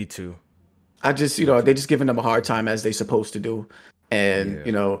 Me too. I just, they just giving them a hard time as they supposed to do. And,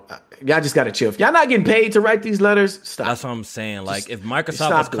 y'all just got to chill. If y'all not getting paid to write these letters, stop. That's what I'm saying. Like, if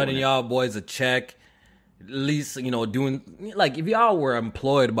Microsoft is cutting y'all boys a check, at least, doing, like, if y'all were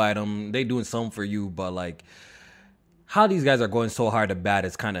employed by them, they doing something for you, but, like, how these guys are going so hard to bat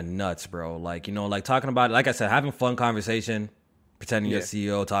is kind of nuts, bro. Like, like talking about it, like I said, having fun conversation, pretending you're a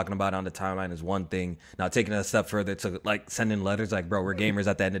CEO, talking about it on the timeline is one thing. Now taking it a step further to like sending letters, like, bro, we're gamers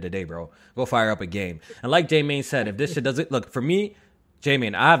at the end of the day, bro. Go fire up a game. And like J-Main said, if this shit doesn't look for me,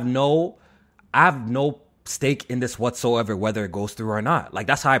 J-Main, I have no stake in this whatsoever, whether it goes through or not. Like,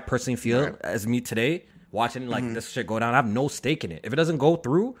 that's how I personally feel as me today, watching like this shit go down. I have no stake in it. If it doesn't go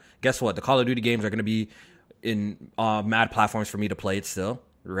through, guess what? The Call of Duty games are going to be in mad platforms for me to play it still,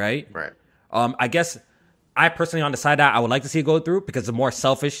 right? I guess I personally on the side that I would like to see it go through because of more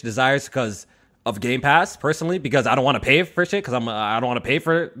selfish desires because of Game Pass personally, because I don't want to pay for shit because I don't want to pay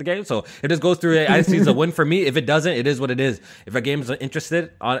for the game. So if this goes through, I see it's a win for me. If it doesn't, it is what it is. If a game's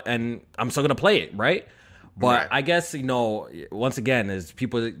interested and I'm still gonna play it, right? But I guess, once again,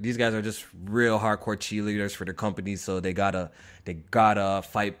 these guys are just real hardcore cheerleaders for their companies, so they gotta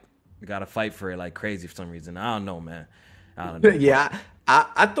fight. We gotta fight for it like crazy for some reason. I don't know, man. I don't know. Yeah,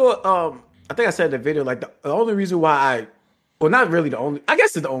 I thought. I think I said in the video, like the only reason why not really the only. I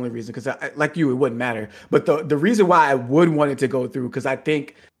guess it's the only reason because, like you, it wouldn't matter. But the reason why I would want it to go through because I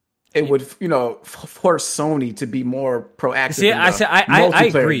think it would, force Sony to be more proactive. See, I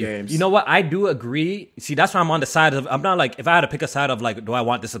agree. Games. You know what? I do agree. See, that's why I'm on the side of. I'm not like if I had to pick a side of like, do I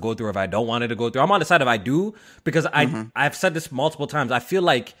want this to go through or if I don't want it to go through. I'm on the side of I do because I've said this multiple times. I feel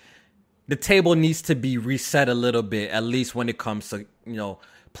like the table needs to be reset a little bit, at least when it comes to,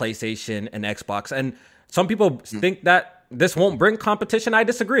 PlayStation and Xbox. And some people think that this won't bring competition. I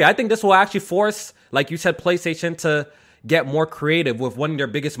disagree. I think this will actually force, like you said, PlayStation to get more creative with one of their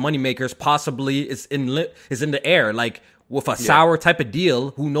biggest moneymakers possibly is in the air. Like with a sour type of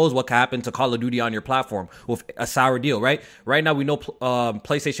deal, who knows what can happen to Call of Duty on your platform with a sour deal, right? Right now we know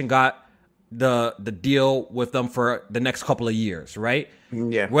PlayStation got the deal with them for the next couple of years, right?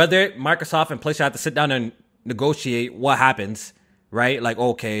 Yeah. Whether Microsoft and PlayStation have to sit down and negotiate what happens, right? Like,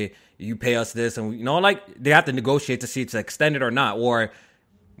 okay, you pay us this, and like they have to negotiate to see if it's extended or not, or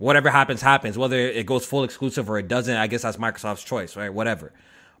whatever happens. Whether it goes full exclusive or it doesn't, I guess that's Microsoft's choice, right? Whatever.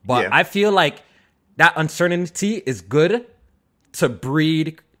 But I feel like that uncertainty is good to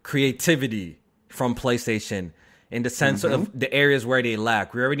breed creativity from PlayStation. in the sense of the areas where they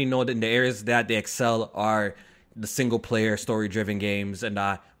lack. We already know that in the areas that they excel are the single player story driven games and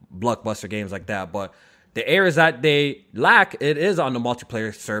blockbuster games like that. But the areas that they lack, it is on the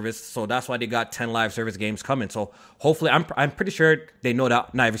multiplayer service. So that's why they got 10 live service games coming. So hopefully, I'm pretty sure they know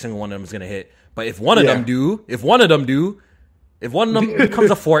that not every single one of them is going to hit. But if one of them if one of them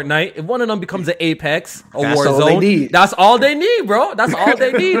becomes a Fortnite, if one of them becomes an Apex, a Warzone, that's all they need, bro. That's all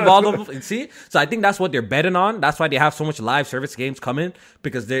they need. See? So I think that's what they're betting on. That's why they have so much live service games coming,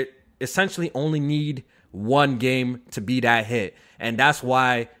 because they essentially only need one game to be that hit. And that's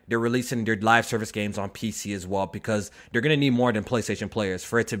why they're releasing their live service games on PC as well, because they're going to need more than PlayStation players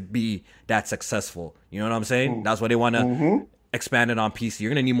for it to be that successful. You know what I'm saying? That's why they want to expand it on PC.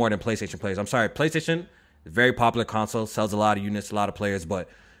 You're going to need more than PlayStation players. I'm sorry, PlayStation, very popular console, sells a lot of units, a lot of players, but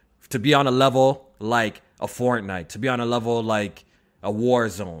to be on a level like a Fortnite, to be on a level like a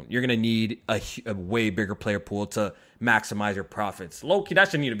Warzone, you're going to need a way bigger player pool to maximize your profits. Low-key,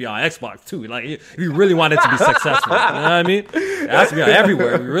 that should need to be on Xbox too. Like, if you really want it to be successful, you know what I mean? It has to be on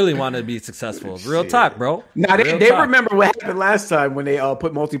everywhere. We really want it to be successful. Real talk, bro. Now, they remember what happened last time when they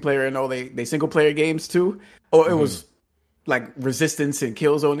put multiplayer in all they single-player games too? Or it was like Resistance and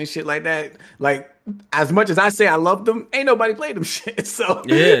Killzone and shit like that. Like, as much as I say I love them, ain't nobody played them shit. So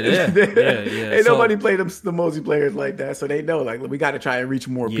ain't nobody played them the multiplayers like that. So they know, like, we got to try and reach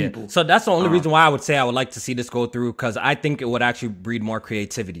more people. So that's the only reason why I would say I would like to see this go through, because I think it would actually breed more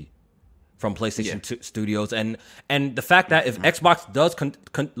creativity from PlayStation Studios, and the fact that if Xbox does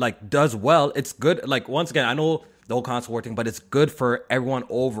does well, it's good. Like, once again, I know the whole console war thing, but it's good for everyone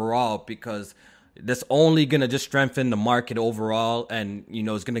overall, because that's only gonna just strengthen the market overall, and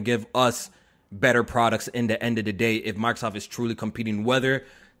it's gonna give us better products in the end of the day if Microsoft is truly competing, whether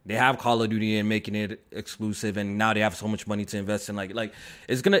they have Call of Duty and making it exclusive, and now they have so much money to invest in. Like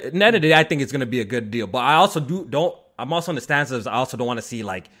it's gonna, in the end of the day, I think it's gonna be a good deal. But I also I'm also on the stance of, I also don't want to see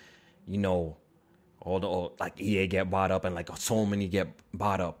all the EA get bought up and so many get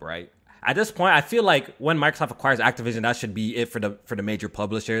bought up, right? At this point, I feel like when Microsoft acquires Activision, that should be it for the major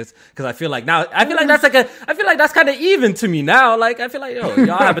publishers. Because I feel like that's kind of even to me now. Like, I feel like,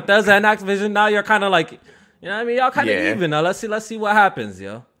 y'all have Bethesda and Activision. Now you're kind of like, you know what I mean? Y'all kind of even. Now let's see what happens,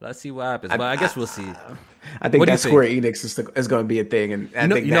 yo. Let's see what happens. But I guess we'll see. I think that Square Enix is going to be a thing, and I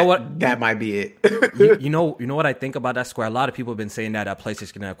think that might be it. you know what I think about that Square? A lot of people have been saying that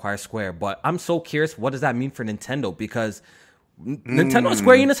PlayStation's going to acquire Square, but I'm so curious. What does that mean for Nintendo? Because Nintendo and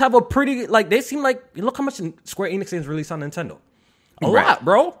Square Enix have a pretty, they seem like, look how much Square Enix games released on Nintendo. A lot,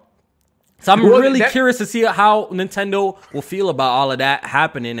 bro. So I'm really curious to see how Nintendo will feel about all of that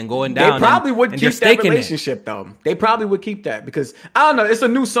happening and going down. They probably would keep that relationship, though. They probably would keep that, because, I don't know, it's a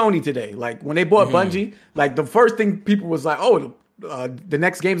new Sony today. Like, when they bought Bungie, the first thing people was like, oh, the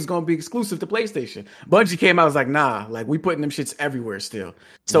next game is going to be exclusive to PlayStation. Bungie came out, was like, nah, we putting them shits everywhere still.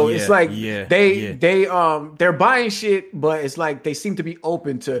 So it's like they're buying shit, but it's like they seem to be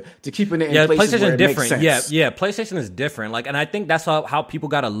open to keeping it in places where it makes sense. Yeah, PlayStation is different. And I think that's how people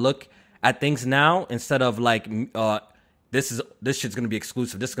got to look at things now, instead of this shit's gonna be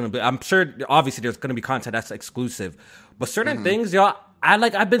exclusive. This is gonna be. I'm sure, obviously, there's gonna be content that's exclusive, but certain things, y'all.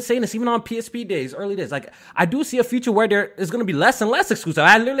 I've been saying this even on PSP days, early days. I do see a future where there is going to be less and less exclusive.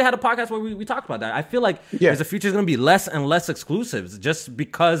 I literally had a podcast where we talked about that. I feel like there's a future is going to be less and less exclusives, just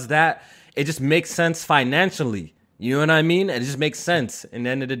because that it just makes sense financially. You know what I mean? And it just makes sense in the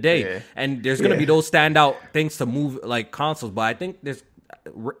end of the day. Yeah. And there's going to be those standout things to move consoles. But I think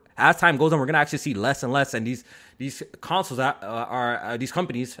as time goes on, we're going to actually see less and less. And these consoles are these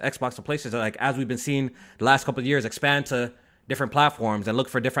companies, Xbox and PlayStation, as we've been seeing the last couple of years, expand to different platforms and look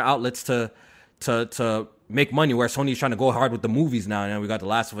for different outlets to make money, where Sony's trying to go hard with the movies now. And we got the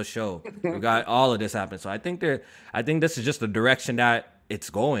Last of Us show. We got all of this happening. So I think this is just the direction that it's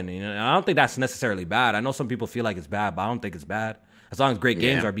going. And I don't think that's necessarily bad. I know some people feel like it's bad, but I don't think it's bad. As long as great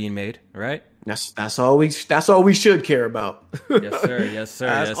games are being made, right? That's all we should care about. Yes, sir. Yes, sir.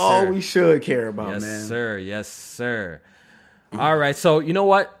 That's all we should care about, yes, man. Yes, sir. Yes, sir. All right, so you know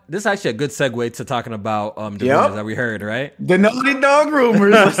what? This is actually a good segue to talking about the rumors that we heard, right? The Naughty Dog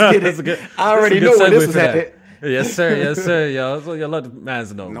rumors. Let's get it. I already know where this was at. Yes, sir. Yes, sir. Yo, so you let the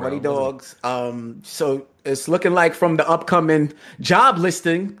mans know. Naughty Dogs. So it's looking like from the upcoming job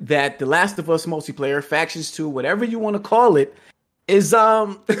listing that The Last of Us multiplayer, Factions 2, whatever you want to call it, is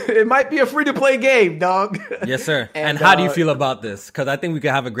it might be a free to play game, dog. Yes, sir. And how do you feel about this? Because I think we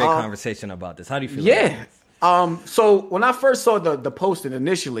could have a great conversation about this. How do you feel? About this? So when I first saw the posting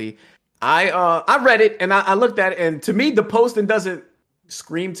initially, I read it and I looked at it, and to me the posting doesn't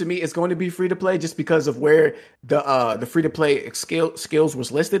scream to me it's going to be free to play, just because of where the free to play skills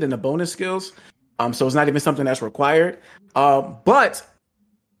was listed and the bonus skills. So it's not even something that's required. But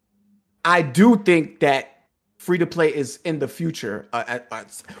I do think that free to play is in the future,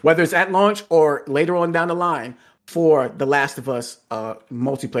 whether it's at launch or later on down the line for The Last of Us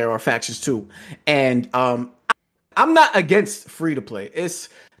multiplayer or factions 2. And I'm not against free to play. It's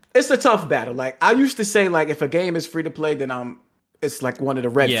a tough battle. Like I used to say, like if a game is free to play, then it's like one of the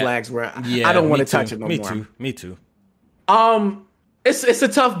red flags where I don't want to touch it no more. Me too. It's a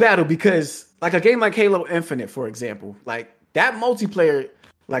tough battle because like a game like Halo Infinite, for example, like that multiplayer,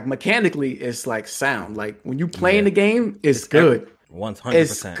 like mechanically is like sound. Like when you playing the game, it's good. 100%.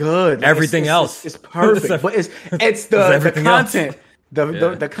 It's good. Like, everything else is perfect. But it's the content.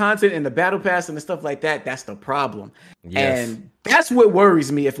 The content and the battle pass and the stuff like that, that's the problem. Yes. And that's what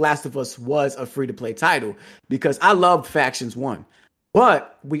worries me if Last of Us was a free-to-play title, because I loved Factions 1.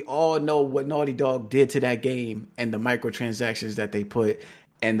 But we all know what Naughty Dog did to that game and the microtransactions that they put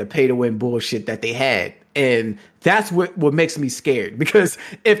and the pay-to-win bullshit that they had. And that's what makes me scared. Because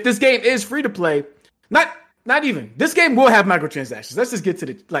if this game is free-to-play, not even, this game will have microtransactions. Let's just get to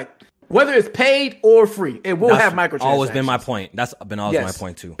the, whether it's paid or free, it will have microtransactions. Always been my point. That's been always my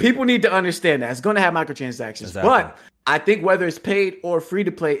point too. People need to understand that it's going to have microtransactions. Exactly. But I think whether it's paid or free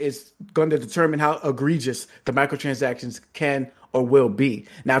to play is going to determine how egregious the microtransactions can or will be.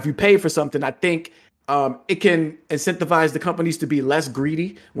 Now, if you pay for something, I think it can incentivize the companies to be less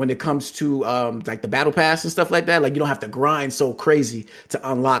greedy when it comes to like the battle pass and stuff like that. Like you don't have to grind so crazy to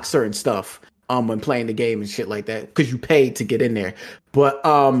unlock certain stuff when playing the game and shit like that because you paid to get in there. But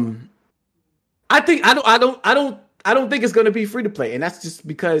I don't think it's going to be free to play, and that's just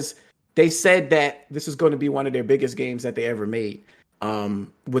because they said that this is going to be one of their biggest games that they ever made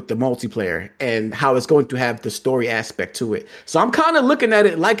with the multiplayer and how it's going to have the story aspect to it. So I'm kind of looking at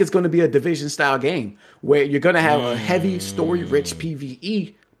it like it's going to be a Division style game where you're going to have a heavy story rich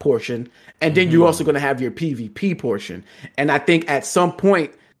PvE portion, and then you're also going to have your PvP portion. And I think at some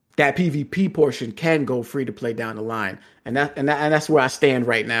point that PvP portion can go free to play down the line. And that's where I stand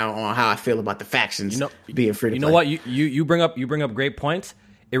right now on how I feel about the factions being free to play. You know what? You bring up great points.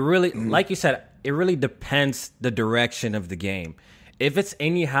 It really, like you said, it really depends the direction of the game. If it's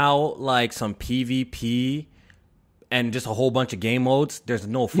anyhow like some PvP and just a whole bunch of game modes, there's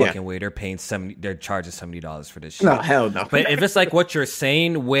no fucking way they're charging $70 for this shit. No, hell no. But if it's like what you're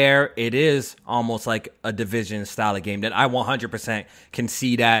saying, where it is almost like a Division style of game, then I 100% can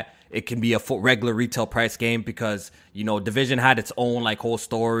see that it can be a regular retail price game because, Division had its own like whole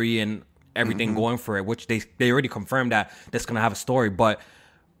story and everything going for it, which they already confirmed that that's going to have a story. But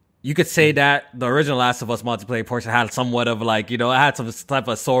you could say that the original Last of Us multiplayer portion had somewhat of like, it had some type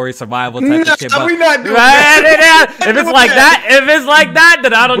of story survival type of shit. But we not doing if it's like that,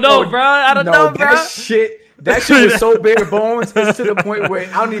 then I don't know, bro. I don't know, bro. That shit was so bare bones. It's to the point where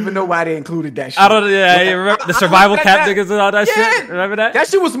I don't even know why they included that shit. I don't. Yeah, you remember the survival cap niggas and all that shit. Remember that? That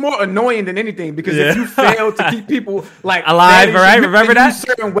shit was more annoying than anything because if you fail to keep people like alive, right? Remember that?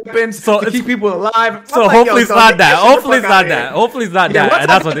 Certain weapons to keep people alive. So hopefully it's not that. Hopefully it's not that. Hopefully it's not that. Once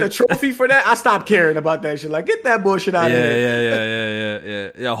I got the trophy for that, I stopped caring about that shit. Like get that bullshit out of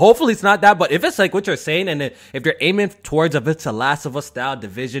here. Yeah. Hopefully it's not that. But if it's like what you're saying, and if they're aiming towards if it's a Last of Us style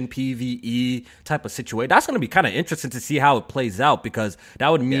Division PvE type of situation, that's gonna be kind of interesting to see how it plays out because that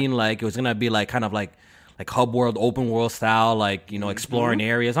would mean like it was gonna be like kind of like hub world, open world style, like exploring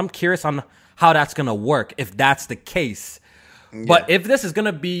areas. I'm curious on how that's gonna work if that's the case. But if this is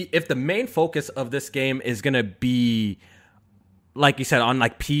gonna be, if the main focus of this game is gonna be, like you said, on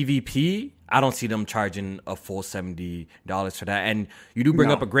like PvP, I don't see them charging a full $70 for that. And you do bring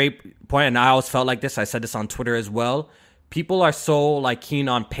up a great point, and I always felt like this. I said this on Twitter as well. People are so like keen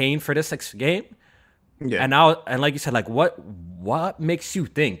on paying for this game. Yeah. And like you said, like what makes you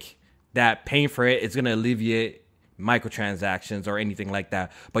think that paying for it is gonna alleviate microtransactions or anything like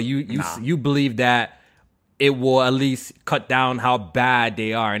that? But you believe that it will at least cut down how bad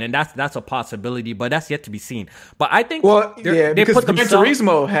they are, and then that's a possibility, but that's yet to be seen. But I think they put Gran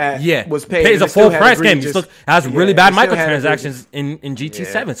Turismo was paid. It's a full price game. It still has really bad microtransactions in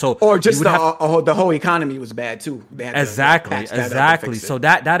GT7. So or just the whole economy was bad too. Exactly. So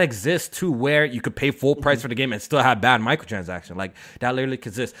that exists too, where you could pay full price for the game and still have bad microtransactions. Like that literally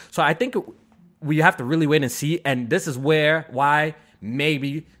exists. So I think we have to really wait and see. And this is why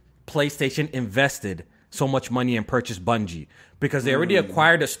maybe PlayStation invested so much money and purchased Bungie because they already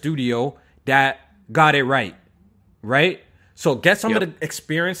acquired a studio that got it right? So get some of the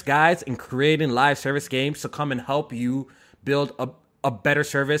experienced guys in creating live service games to come and help you build a better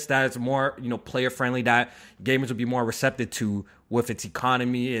service that is more, player friendly, that gamers will be more receptive to with its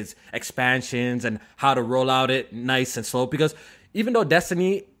economy, its expansions, and how to roll out it nice and slow. Because even though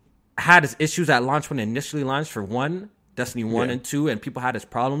Destiny had its issues at launch when it initially launched for Destiny 1 and 2, and people had its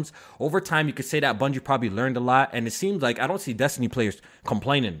problems. Over time, you could say that Bungie probably learned a lot, and it seems like I don't see Destiny players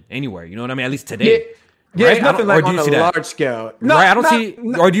complaining anywhere. You know what I mean? At least today. Yeah, right? it's nothing like on a large scale. No, right?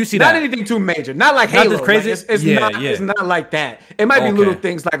 Or do you see that? Not anything too major. Not like Halo. Not this crazy? Like, it's not like that. It might be little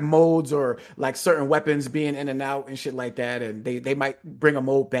things like modes or like certain weapons being in and out and shit like that. And they might bring a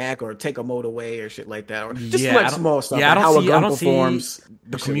mode back or take a mode away or shit like that. Or just like small stuff. Yeah, like I don't see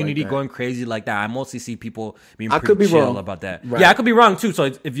the community going crazy like that. I mostly see people being pretty chill about that. Right. Yeah, I could be wrong too.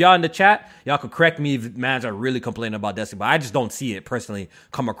 So if y'all in the chat, y'all could correct me if mans are really complaining about Destiny. But I just don't see it personally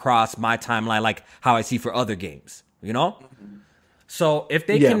come across my timeline like how I see for other games. You know, so if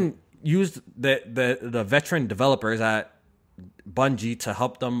they can use the veteran developers at Bungie to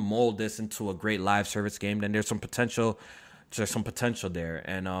help them mold this into a great live service game, then there's some potential. There's some potential there,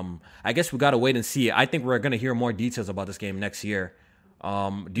 and I guess we gotta wait and see. I think we're gonna hear more details about this game next year.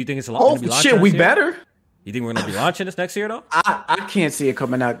 Do you think it's a lot? Oh shit, we better. You think we're gonna be launching this next year though? I can't see it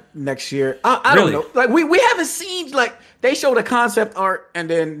coming out next year. I don't know. Like we haven't seen like they showed a concept art and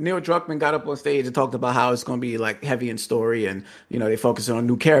then Neil Druckmann got up on stage and talked about how it's gonna be like heavy in story and they focus on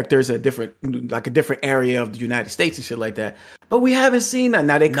new characters a different area of the United States and shit like that. But we haven't seen that.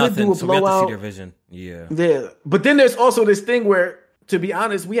 Now they could do a blowout. So we have to see their vision. Yeah. But then there's also this thing where, to be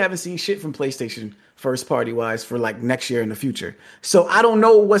honest, we haven't seen shit from PlayStation first party wise for like next year in the future. So I don't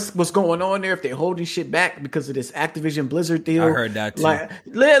know what's going on there, if they're holding shit back because of this Activision Blizzard deal. I heard that too.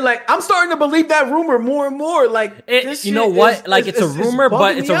 Like I'm starting to believe that rumor more and more. Like you know what? It's a rumor,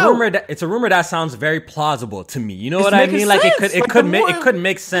 but it's a rumor that sounds very plausible to me. You know what I mean? Like it could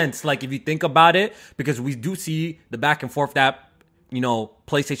make sense. Like if you think about it, because we do see the back and forth that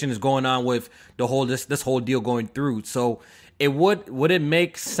PlayStation is going on with the whole this whole deal going through. So would it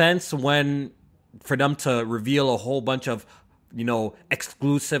make sense for them to reveal a whole bunch of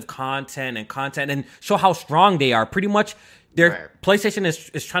exclusive content and show how strong they are? Pretty much PlayStation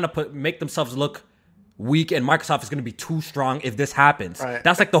is trying to make themselves look weak, and Microsoft is going to be too strong if this happens. Right.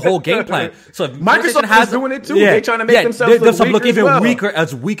 That's like the whole game plan. So if Microsoft is doing it too. They're trying to make themselves look even weaker,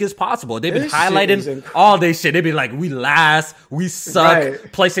 as weak as possible. They've been highlighting all this shit. They've been like, we last, we suck. Right.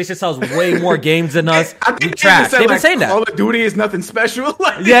 PlayStation sells way more games than us. We trash. They've been saying that. Call of Duty is nothing special.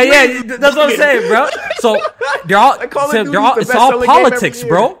 That's what I'm saying, bro. So it's all politics,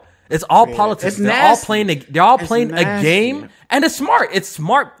 bro. It's all politics. They're all playing a game. And it's smart. It's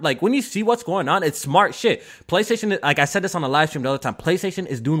smart. Like, when you see what's going on, it's smart shit. PlayStation, like I said this on the live stream the other time, PlayStation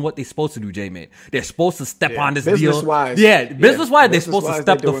is doing what they're supposed to do, J-Mate. They're supposed to step on this deal. Business-wise. Business-wise, they're supposed to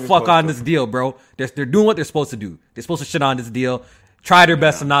step the fuck on this deal, bro. They're doing what they're supposed to do. They're supposed to shit on this deal. Try their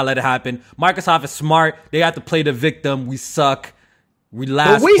best to not let it happen. Microsoft is smart. They have to play the victim. We suck. We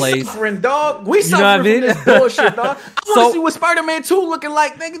last place. Suffering, dog. We suffering from this bullshit, dog. I want to see what Spider-Man 2 looking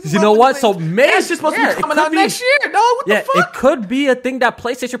like, nigga. You know what? So maybe it's just supposed to be coming out next year, dog. What the fuck? It could be a thing that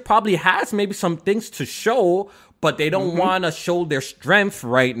PlayStation probably has maybe some things to show, but they don't want to show their strength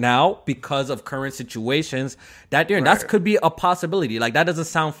right now because of current situations that they're in. That could be a possibility. Like, that doesn't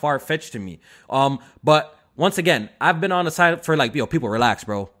sound far-fetched to me. But once again, I've been on the side for like, people relax,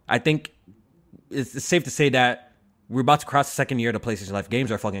 bro. I think it's safe to say that we're about to cross the second year of the PlayStation Life. Games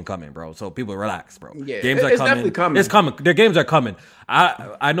are fucking coming, bro. So people relax, bro. Yeah, games are coming. Definitely coming. It's coming. Their games are coming.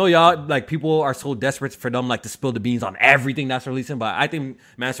 I know y'all, like, people are so desperate for them, like, to spill the beans on everything that's releasing. But I think,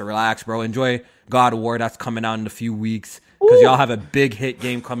 man, so relax, bro. Enjoy God of War that's coming out in a few weeks. Because y'all have a big hit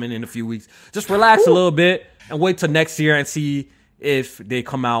game coming in a few weeks. Just relax a little bit and wait till next year and see if they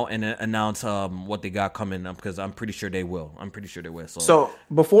come out and announce what they got coming up, because I'm pretty sure they will. So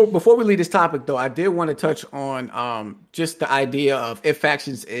before we leave this topic, though, I did want to touch on just the idea of if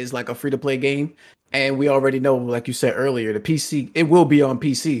Factions is like a free-to-play game, and we already know, like you said earlier, the PC, it will be on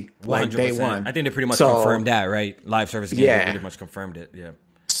PC like 100%. day one. I think they pretty much confirmed that, right? Live service game, they pretty much confirmed it, yeah.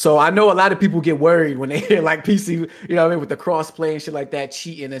 So I know a lot of people get worried when they hear like PC, you know what I mean, with the cross-play and shit like that,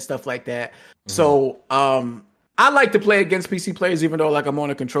 cheating and stuff like that. Mm-hmm. So I like to play against PC players, even though like I'm on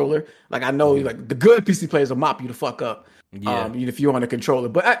a controller. Like I know like the good PC players will mop you the fuck up, if you're on a controller.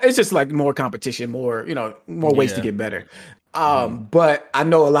 But it's just like more competition, more ways to get better. But I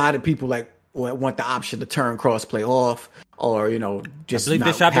know a lot of people like want the option to turn crossplay off, or just I believe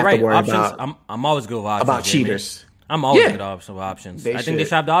they should have the right options. I'm always good with options about cheaters. I'm always good with options. I think they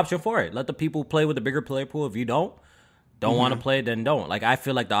should have the option for it. Let the people play with the bigger player pool. If you don't want to play, then don't. Like I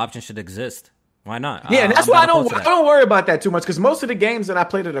feel like the option should exist. Why not? Yeah, and that's why I don't worry about that too much, because most of the games that I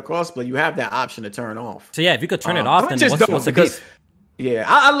played at a crossplay, you have that option to turn off. So yeah, if you could turn it off, then what's the beef? Yeah,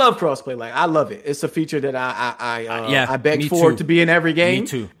 I love crossplay. Like I love it. It's a feature that I beg for to be in every game. Me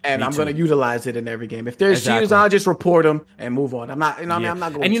too. And I'm going to utilize it in every game. If there's cheaters, I'll just report them and move on. I'm not. You know, I'm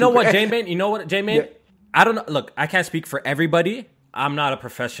not going. And you know what, J-Man? You know what, J-Man? Yeah. I don't know. Look, I can't speak for everybody. I'm not a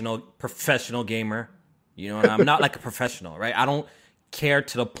professional gamer. You know, and I'm not like a professional, right? I don't care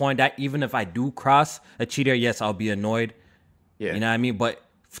to the point that even if I do cross a cheater, yes, I'll be annoyed. Yeah. You know what I mean? But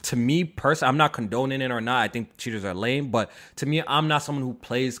to me personally, I'm not condoning it or not. I think cheaters are lame. But to me, I'm not someone who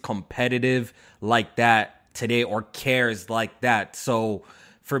plays competitive like that today or cares like that. So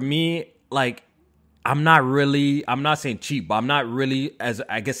for me, like, I'm not saying cheat, but I'm not really as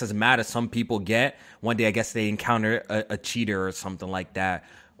mad as some people get when they encounter a cheater or something like that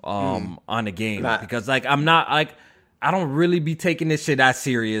on a game. Because like I'm not like I don't really be taking this shit that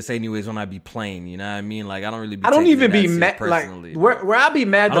serious anyways when I be playing, you know what I mean? Like I don't really be I don't even be mad like where I be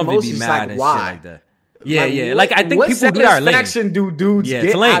mad the most is like why? Like that. Yeah. Like I think people do are lame. What satisfaction do dudes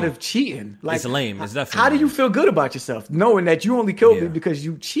get out of cheating? Like it's lame. It's definitely. How do you feel good about yourself knowing that you only killed me because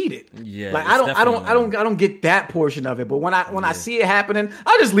you cheated? Yeah. Like I don't get that portion of it. But when I see it happening,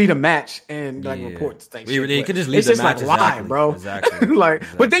 I'll just lead a match and like report the thing. You could just lead the match. It's just like why, bro? Exactly.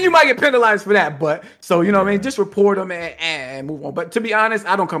 But then you might get penalized for that. But so you know what I mean, just report them and move on. But to be honest,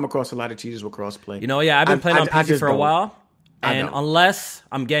 I don't come across a lot of cheaters with crossplay. You know, I've been playing on PC for a while, and unless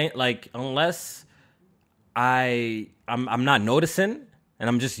I'm getting I'm not noticing, and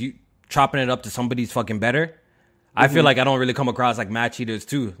I'm just chopping it up to somebody's fucking better. I feel like I don't really come across like mad cheaters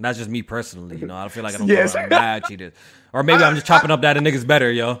too. That's just me personally, you know. I feel like I don't come across mad cheaters, or maybe I'm just chopping up that a nigga's better,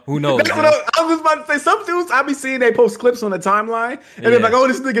 yo. Who knows? I was just about to say some dudes I be seeing they post clips on the timeline, and they're like, "Oh,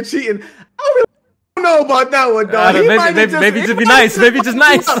 this nigga cheating." I don't know about that one, dog. Maybe just be nice. Maybe just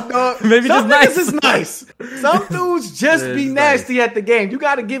nice. Maybe just nice. Is nice. Some dudes just be nasty at the game. You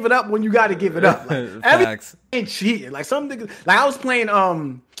got to give it up when you got to give it up. Like, Facts. Ain't cheating. Like some niggas. Like I was playing.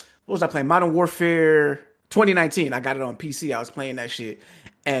 What was I playing? Modern Warfare 2019. I got it on PC. I was playing that shit,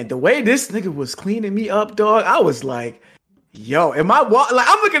 and the way this nigga was cleaning me up, dog, I was like, "Yo, am I like?"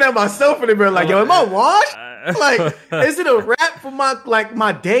 I'm looking at myself in the mirror, like, "Yo, am I washed?" Like, is it a wrap for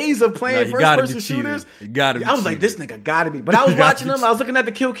my days of playing first person shooters? I was like, this nigga gotta be. But I was watching him. I was looking at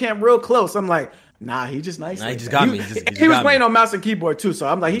the kill cam real close. I'm like, nah, he just nice. Nah, like he just that. got me. He was playing on mouse and keyboard too, so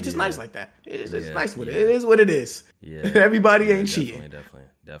I'm like, he just nice like that. It's nice with it. It is what it is. Yeah, everybody ain't cheating.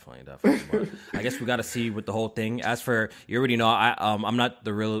 Definitely. But I guess we got to see with the whole thing. As for you already know, I'm not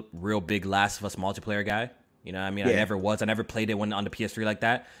the real big Last of Us multiplayer guy. You know what I mean? I never was. I never played it when on the PS3 like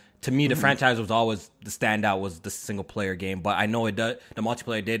that. To me, the franchise was always the standout was the single player game, but I know the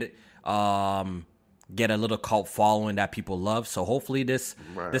multiplayer did get a little cult following that people love. So hopefully this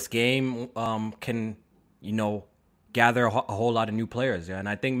game can gather a whole lot of new players. Yeah, and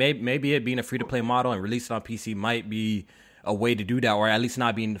I think maybe it being a free to play model and released on PC might be a way to do that, or at least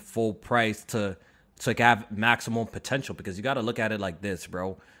not being full price to have maximum potential. Because you got to look at it like this,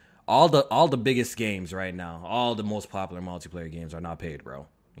 bro. All the biggest games right now, all the most popular multiplayer games are not paid, bro.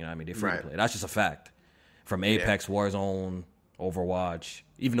 You know what I mean? They're free to play. That's just a fact. From Apex, Warzone, Overwatch.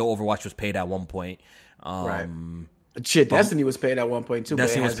 Even though Overwatch was paid at one point. Destiny was paid at one point too.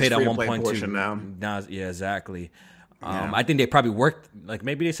 Destiny was paid at one point too. Now, yeah, exactly. I think they probably worked, like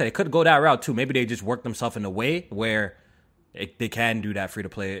maybe they said it could go that route too. Maybe they just worked themselves in a way where they can do that free to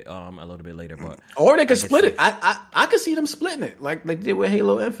play a little bit later, or they could split it. I could see them splitting it like they did with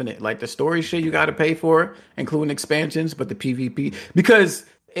Halo Infinite. Like the story shit you got to pay for, including expansions, but the PvP, because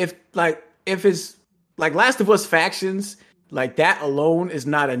if it's like Last of Us factions, like that alone is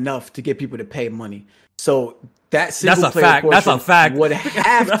not enough to get people to pay money. So that single player portion that's a fact. Would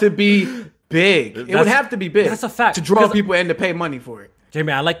have to be big. It would have to be big. That's a fact to draw people in to pay money for it.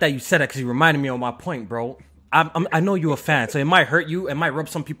 Jamie, I like that you said that because you reminded me of my point, bro. I know you're a fan, so it might hurt you. It might rub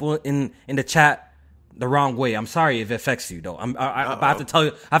some people in the chat the wrong way. I'm sorry if it affects you, though. I have to tell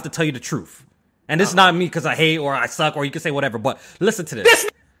you. I have to tell you the truth. And this is not me because I hate or I suck or you can say whatever. But listen to this.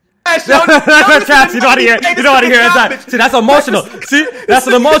 You know how to hear it. See, that's emotional. See, that's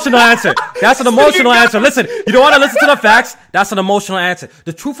an emotional answer. That's an emotional answer. Listen, you don't want to listen to the facts. That's an emotional answer.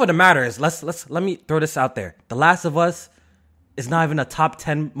 The truth of the matter is, let me throw this out there. The Last of Us is not even a top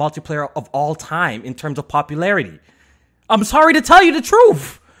 10 multiplayer of all time in terms of popularity. I'm sorry to tell you the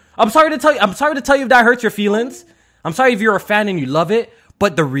truth. I'm sorry to tell you if that hurts your feelings. I'm sorry if you're a fan and you love it.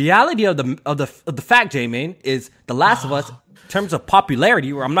 But the reality of the fact, J-Man, is The Last of Us, in terms of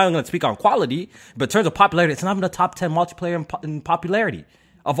popularity, or I'm not even going to speak on quality, but in terms of popularity, it's not even a top 10 multiplayer in popularity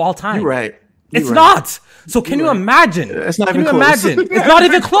of all time. You're right. It's not. So can you imagine? It's not even close. It's not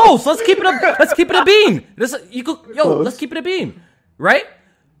even close. Let's keep it a bean. Let's keep it a bean. Right?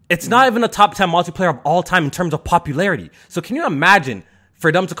 It's not even a top 10 multiplayer of all time in terms of popularity. So can you imagine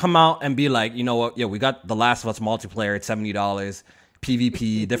for them to come out and be like, you know what, we got The Last of Us multiplayer at $70,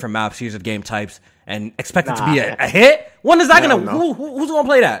 PvP, different maps, here's the game types, and expect it to be a hit? When is that going to... Who's going to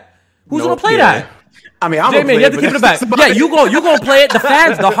play that? Who's going to play that? I mean, I'm J-Man, you have to keep it back. Yeah, you gonna play it. The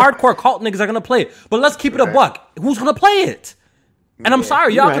fans, the hardcore cult niggas are gonna play it. But let's keep it a buck. Who's gonna play it? And I'm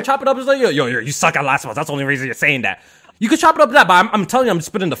sorry, y'all can chop it up as like, yo, you suck at Last of Us. That's the only reason you're saying that. You can chop it up to that, but I'm telling you, I'm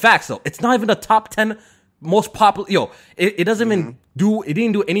spitting the facts though. It's not even the top 10 most popular. It doesn't even do. It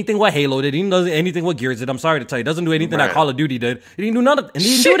didn't do anything what Halo did. It didn't do anything what Gears did. I'm sorry to tell you, it doesn't do anything that Call of Duty did. It didn't do none of. It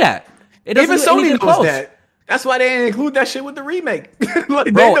didn't do that. It doesn't even do Sony knows close. that. That's why they didn't include that shit with the remake.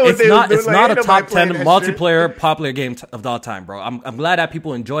 Like, bro, it's not a top 10 multiplayer popular game of all time, bro. I'm glad that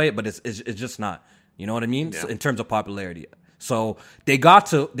people enjoy it, but it's just not. You know what I mean? Yeah. In terms of popularity. So they got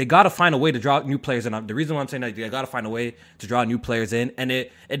to find a way to draw new players in. The reason why I'm saying that, they got to find a way to draw new players in, and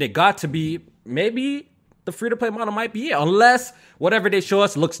it got to be maybe the free to play model might be it, unless whatever they show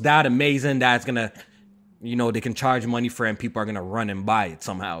us looks that amazing that it's gonna. They can charge money for it and people are going to run and buy it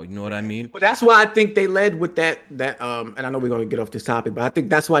somehow. You know what I mean? But that's why I think they led with that, and I know we're going to get off this topic, but I think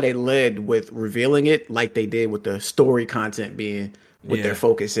that's why they led with revealing it like they did with the story content being what their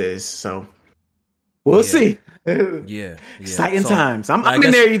focus is. So we'll see. Yeah. Exciting times. I'm in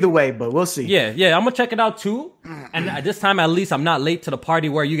there either way, but we'll see. Yeah. I'm going to check it out too. And at this time, at least I'm not late to the party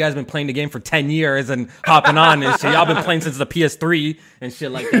where you guys been playing the game for 10 years and hopping on and shit. Y'all been playing since the PS3 and shit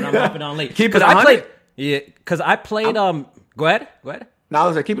like that. I'm hopping on late. Keep it 100. Yeah, because I played. Go ahead. Now I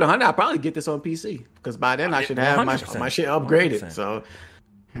was like, keep it 100. I'll probably get this on PC because by then I should have my shit upgraded. 100%. So,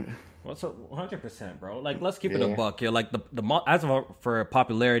 what's 100%, bro? Like, let's keep it a buck. Like for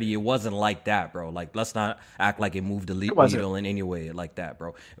popularity, it wasn't like that, bro. Like, let's not act like it moved the needle in any way like that,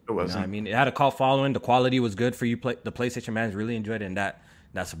 bro. It wasn't. You know what I mean, it had a cult following. The quality was good for you. The PlayStation fans really enjoyed it, and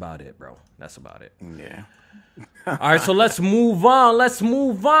that's about it, bro. That's about it. Yeah. All right, so let's move on. Let's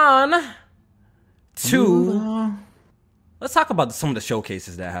talk about some of the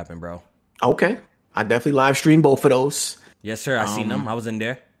showcases that happened, bro. Okay. I definitely live streamed both of those. Yes, sir. I seen them. I was in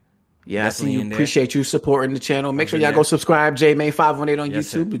there. Yeah, definitely I see you. Appreciate you supporting the channel. Make sure y'all go subscribe. JMay518 on YouTube.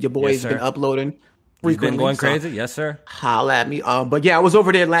 Sir. Your boy's been uploading frequently. He's been going crazy. Yes, sir. Holla at me. But yeah, I was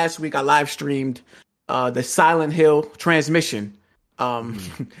over there last week. I live streamed the Silent Hill transmission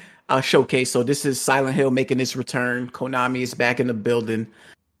showcase. So this is Silent Hill making its return. Konami is back in the building.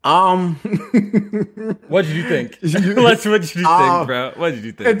 What did you think? What did you think, bro? What did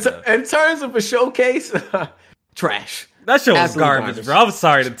you think? In terms of a showcase, trash. That show was garbage, bro. I'm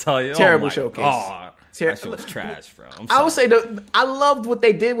sorry to tell you. Terrible showcase. That shit was trash, bro. I would say I loved what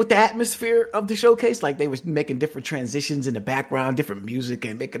they did with the atmosphere of the showcase. Like they was making different transitions in the background, different music,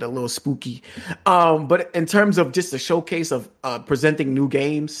 and make it a little spooky. But in terms of just a showcase of presenting new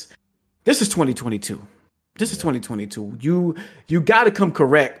games, this is 2022. This is 2022. You got to come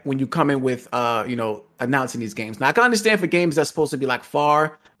correct when you come in with announcing these games. Now I can understand for games that's supposed to be like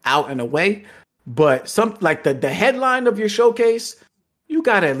far out and away, but some like the headline of your showcase, you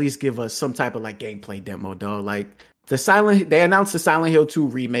got to at least give us some type of like gameplay demo, dog. Like they announced the Silent Hill 2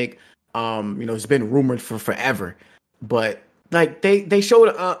 remake. It's been rumored for forever, but like they showed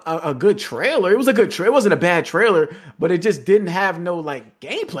a good trailer. It was a good trailer. It wasn't a bad trailer, but it just didn't have no like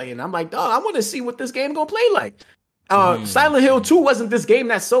gameplay. And I'm like, dog, I want to see what this game gonna play like. Silent Hill 2 wasn't this game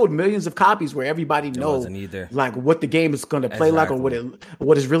that sold millions of copies where everybody knows like what the game is gonna play like or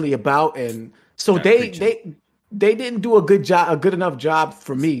what it's really about. And so they didn't do a good enough job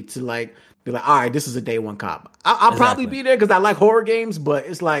for me to like be like, all right, this is a day one cop. I'll probably be there because I like horror games, but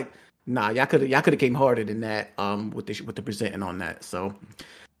it's like, nah, y'all could have came harder than that with the presenting on that. So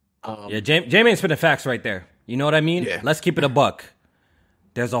J-Man's spitting facts right there. You know what I mean? Yeah. Let's keep it a buck.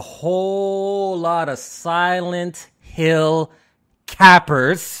 There's a whole lot of Silent Hill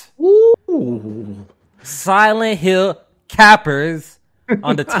cappers. Ooh. Silent Hill cappers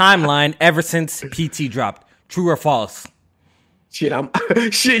on the timeline ever since PT dropped. True or false? Shit,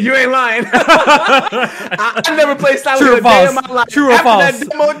 you ain't lying. I never played Silent Hill a day in my life. True or false? That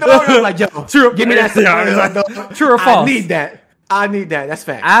demo, dog, I'm like, yo, give me that. True or false? I need that. That's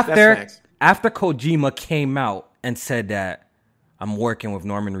facts. After Kojima came out and said that I'm working with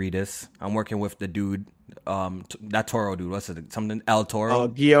Norman Reedus, I'm working with the dude, that Toro dude. What's it? Something El Toro. I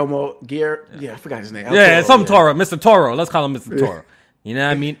forgot his name. Toro, Toro, Mr. Toro. Let's call him Mr. Toro. You know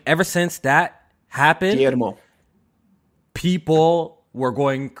what I mean? Ever since that happened, Guillermo. People were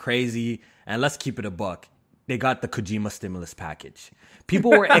going crazy, and let's keep it a buck. They got the Kojima stimulus package.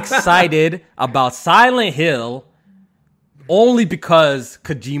 People were excited about Silent Hill only because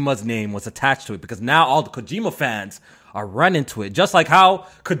Kojima's name was attached to it, because now all the Kojima fans are running to it. Just like how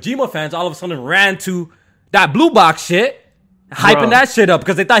Kojima fans all of a sudden ran to that Blue Box shit hyping that shit up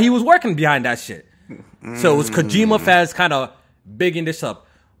because they thought he was working behind that shit. So it was Kojima fans kind of bigging this up.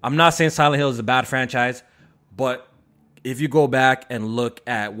 I'm not saying Silent Hill is a bad franchise, but if you go back and look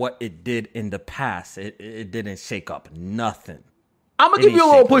at what it did in the past, it didn't shake up nothing. I'm gonna give you a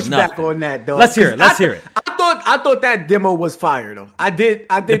little pushback on that, though. Let's hear it. I thought that demo was fire, though. I did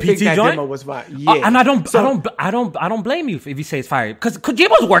think that demo was fire. Yeah, and I don't blame you if you say it's fire because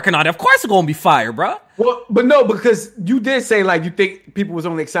Kojima's working on it. Of course, it's gonna be fire, bro. Well, but no, because you did say like you think people was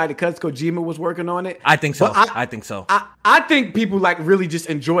only excited because Kojima was working on it. I think so. I think so. I think people like really just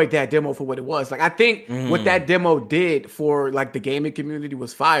enjoyed that demo for what it was. Like I think what that demo did for like the gaming community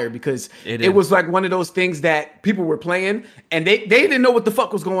was fire because it was like one of those things that people were playing and they didn't know what the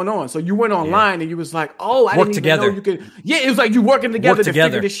fuck was going on. So you went online and you was like, oh, I didn't even know you could. Yeah, it was like you working together to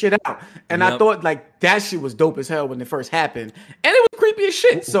figure this shit out. And I thought like that shit was dope as hell when it first happened, and it was creepy as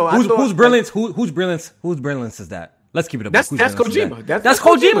shit. So whose brilliance is that? Let's keep it up. That's Kojima. That's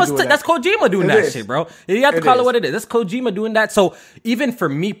Kojima doing that shit, bro. You have to call it what it is. That's Kojima doing that. So even for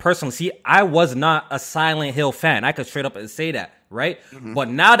me personally, see, I was not a Silent Hill fan. I could straight up say that, right? But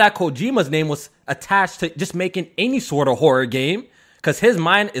now that Kojima's name was attached to just making any sort of horror game, because his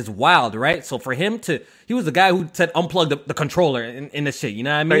mind is wild, right? So for him he was the guy who said unplug the controller in the shit, you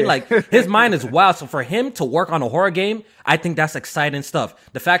know what I mean? Like, his mind is wild. So for him to work on a horror game, I think that's exciting stuff.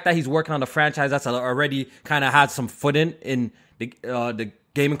 The fact that he's working on the franchise that's already kind of had some foot in the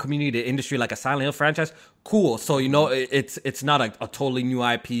gaming community, the industry, like a Silent Hill franchise, cool. So, you know, it's not a totally new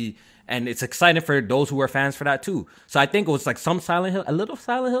IP, and it's exciting for those who are fans for that too. So I think it was like a little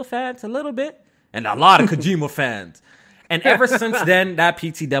Silent Hill fans, a little bit, and a lot of Kojima fans. And ever since then, that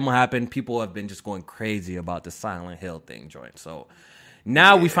PT demo happened, people have been just going crazy about the Silent Hill thing joint. So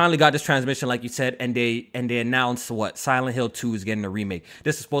now we finally got this transmission, like you said, and they announced what Silent Hill 2 is getting a remake.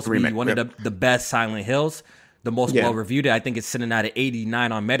 This is supposed to be one of the best Silent Hills, the most well reviewed. I think it's sitting at an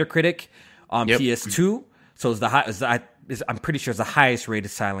 89 on Metacritic on PS2. So it's I'm pretty sure it's the highest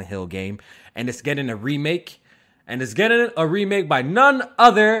rated Silent Hill game, and it's getting a remake, and it's getting a remake by none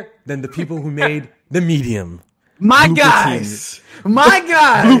other than the people who made The Medium. My guys.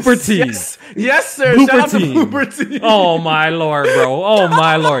 Blooper team. Yes, sir. Blooper Shout out to team. Blooper team. Oh, my Lord, bro. Oh,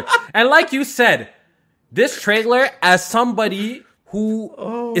 my Lord. And like you said, this trailer, as somebody who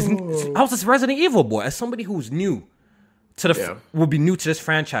I was this Resident Evil boy, as somebody who's new to will be new to this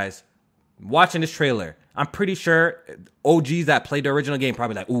franchise, watching this trailer, I'm pretty sure OGs that played the original game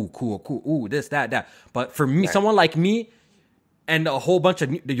probably like, ooh, cool, ooh, this, that. But for me, someone like me and a whole bunch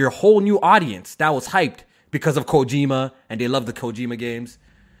of your whole new audience that was hyped because of Kojima, and they love the Kojima games.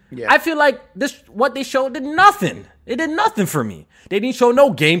 Yeah. I feel like what they showed did nothing. It did nothing for me. They didn't show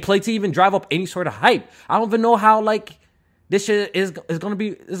no gameplay to even drive up any sort of hype. I don't even know how like this shit is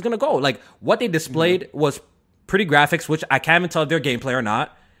gonna go. Like what they displayed was pretty graphics, which I can't even tell if they're gameplay or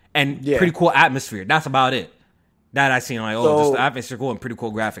not, and pretty cool atmosphere. That's about it. That I seen like just the atmosphere cool and pretty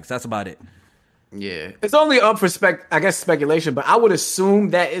cool graphics. That's about it. Yeah, it's only up for speculation, but I would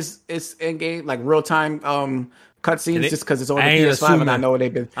assume that it's in game like real time cutscenes just because it's on the PS5 and I know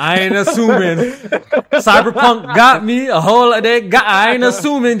they've been. I ain't assuming. Cyberpunk got me a whole. I ain't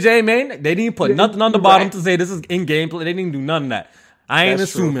assuming, J man. They didn't put nothing on the bottom to say this is in gameplay. They didn't do none of that. I ain't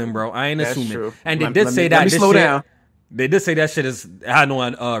assuming, bro. I ain't assuming. True. And they did say that. Let me slow down. They did say that shit had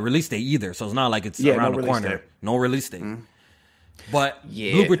no release date either, so it's not like it's around the corner. No release date. Mm-hmm. But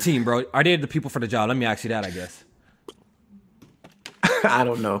Blooper team, bro, are they the people for the job? Let me ask you that, I guess. I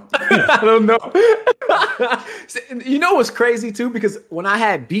don't know. You know what's crazy too? Because when I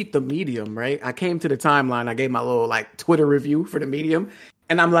had beat the Medium, right? I came to the timeline. I gave my little like Twitter review for the Medium,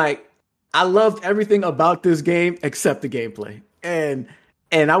 and I'm like, I loved everything about this game except the gameplay. And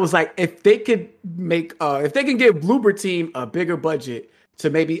I was like, if they can give Blooper team a bigger budget to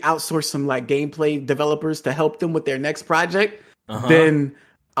maybe outsource some like gameplay developers to help them with their next project. Then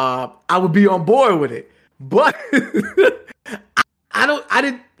I would be on board with it. But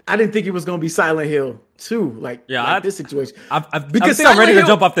I didn't think it was gonna be Silent Hill 2. Like this situation. Because I'm ready to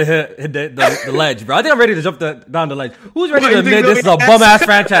jump off the ledge, bro. I think I'm ready to jump down the ledge. Who's ready to admit this is a bum ass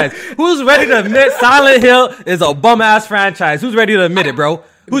franchise? Who's ready to admit Silent Hill is a bum ass franchise? Who's ready to admit it, bro?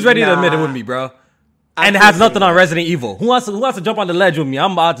 Who's ready to admit it with me, bro? And it has nothing on Resident Evil. Who wants to jump on the ledge with me?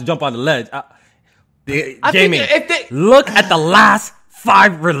 I'm about to jump on the ledge. Jamie, look at the last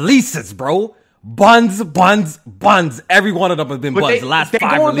 5 releases, bro. Buns. Every one of them has been buns. The last 5 releases,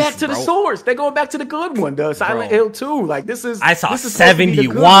 They're going back to the source. They're going back to the good one, the Silent Hill 2. Like this is. I saw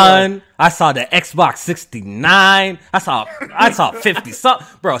 71. I saw the Xbox 69. I saw 50 something.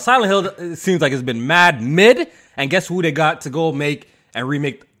 Bro, Silent Hill seems like it's been mad mid. And guess who they got to go make and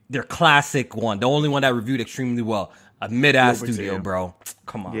remake their classic one, the only one that reviewed extremely well. A mid-ass Bloober studio, team. bro.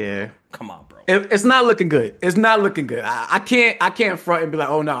 Come on. Yeah. Come on, bro. It's not looking good. It's not looking good. I can't front and be like,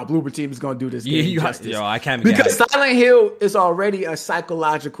 oh no, Bloober Team is gonna do this game justice. Yo, I can't because Silent Hill is already a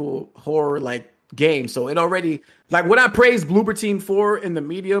psychological horror like game. So it already like what I praise Bloober Team for in the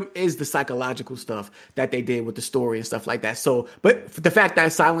medium is the psychological stuff that they did with the story and stuff like that. So, but the fact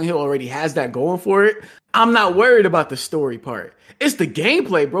that Silent Hill already has that going for it, I'm not worried about the story part. It's the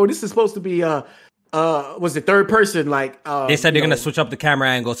gameplay, bro. This is supposed to be was it third person? Like they said they're gonna switch up the camera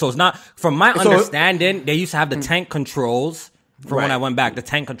angle, so it's not. From my understanding, they used to have the tank controls. From when I went back, the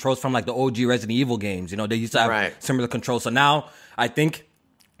tank controls from like the OG Resident Evil games. You know, they used to have similar controls. So now I think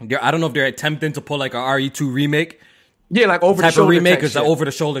I don't know if they're attempting to pull like a RE2 remake. Yeah, like over the shoulder remake is an over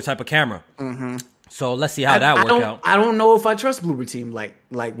the shoulder type of camera. Mm-hmm. So let's see how that works out. I don't know if I trust Bloober Team like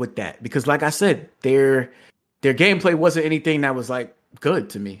with that because, like I said, their gameplay wasn't anything that was like good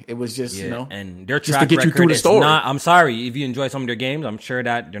to me. It was just and their just track to get you through record the is story. not. I'm sorry if you enjoy some of their games. I'm sure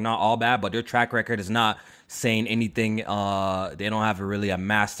that they're not all bad, but their track record is not saying anything. They don't have a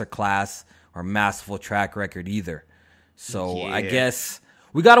master class or masterful track record either. So I guess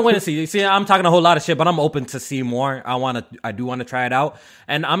we gotta wait and see. You see, I'm talking a whole lot of shit, but I'm open to see more. I do want to try it out,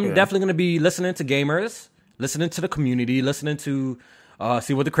 and I'm definitely gonna be listening to gamers, listening to the community, listening to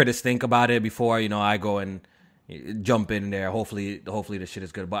see what the critics think about it before I go and jump in there. Hopefully the shit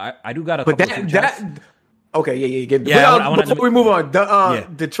is good. But I do got a couple of okay, yeah. Before we move on,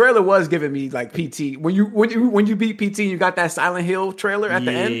 the trailer was giving me like PT. When you beat PT, you got that Silent Hill trailer at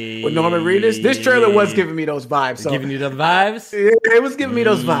the end with Norman Reedus. This trailer was giving me those vibes. So giving you the vibes. It was giving me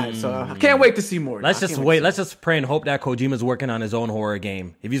those vibes. So I can't wait to see more. Let's just wait. Let's just pray and hope that Kojima's working on his own horror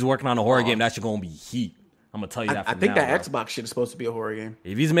game. If he's working on a horror game, that shit gonna be heat. I'm gonna tell you that. I think that Xbox shit is supposed to be a horror game.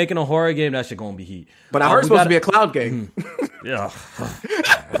 If he's making a horror game, that shit gonna be heat. But I heard it's supposed to be a cloud game. Yeah.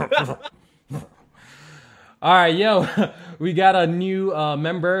 All right, yo, we got a new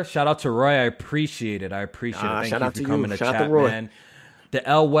member. Shout out to Roy. I appreciate it. Thank you for coming to chat, man. The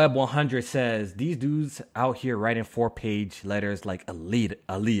L Web 100 says these dudes out here writing 4-page letters like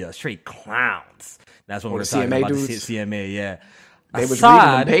Aaliyah, straight clowns. That's what we're talking about. The CMA, yeah. They was reading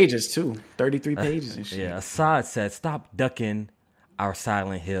them pages too, 33 pages and shit. Yeah, Assad said, "Stop ducking our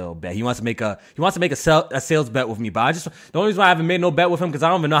Silent Hill bet." He wants to make a sales bet with me, but the only reason why I haven't made no bet with him because I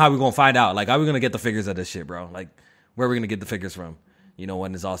don't even know how we're gonna find out. Like, how are we gonna get the figures of this shit, bro? Like, where are we gonna get the figures from?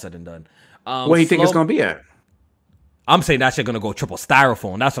 When it's all said and done. What do you think it's gonna be at? I'm saying that shit gonna go triple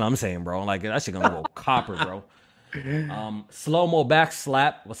styrofoam. That's what I'm saying, bro. Like, that shit gonna go copper, bro. Slow-mo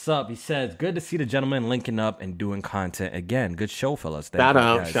backslap. What's up? He says, "Good to see the gentleman linking up and doing content again. Good show, fellas." Shout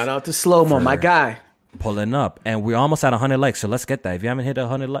out to Slow-mo, my guy. Pulling up, and we're almost at 100 likes, so let's get that. If you haven't hit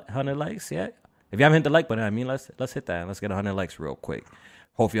 100 likes yet, if you haven't hit the like button, let's hit that and let's get 100 likes real quick.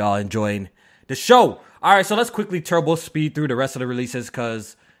 Hope y'all enjoying the show. All right, so let's quickly turbo speed through the rest of the releases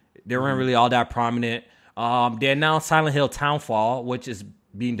because they weren't really all that prominent. They announced Silent Hill Townfall, which is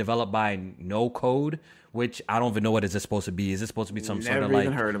being developed by No Code, which I don't even know what is this supposed to be. Is this supposed to be some sort of like? Never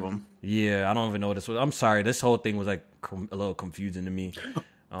even heard of them. Yeah, I don't even know what this was. I'm sorry, this whole thing was like a little confusing to me.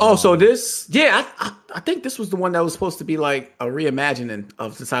 So this, I think this was the one that was supposed to be like a reimagining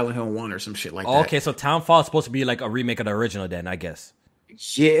of the Silent Hill 1 or some shit like that. Okay, so Townfall is supposed to be like a remake of the original then, I guess.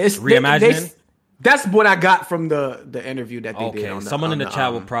 Yeah, it's reimagining. That's what I got from the interview that they did. Okay, someone in the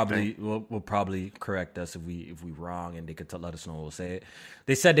chat will probably correct us if we wrong, and they could let us know. We'll say it.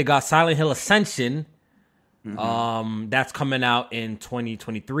 They said they got Silent Hill Ascension. That's coming out in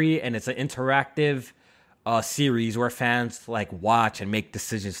 2023, and it's an interactive series where fans like watch and make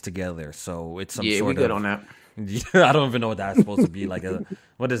decisions together. So it's some sort we good on that. I don't even know what that's supposed to be. Like,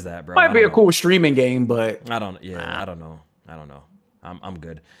 what is that, bro? Might be a cool streaming game, but I don't know. I'm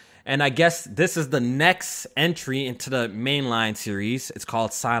good. And I guess this is the next entry into the mainline series. It's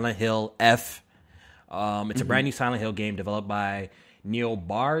called Silent Hill F. It's a brand new Silent Hill game developed by Neo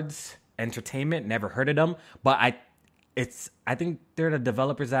Bards Entertainment. Never heard of them, but I think they're the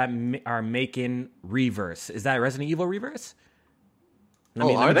developers that are making Reverse. Is that Resident Evil Reverse? Let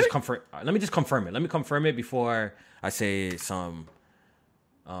me just confirm it. Let me confirm it before I say some.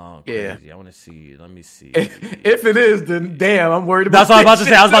 Crazy. I want to see. Let me see. If it is, then damn, I'm worried about. That's what I'm about to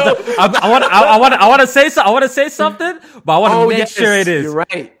say. I want to say so. I want to say something, but I want to make sure it is. You're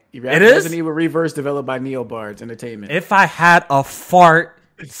right. It is Resident Evil Reverse, developed by Neo Bards Entertainment. If I had a fart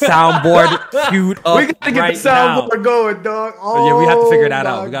soundboard queued up, we gotta get the soundboard going, dog. We have to figure that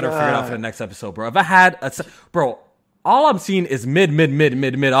out. We gotta figure it out for the next episode, bro. If I had all I'm seeing is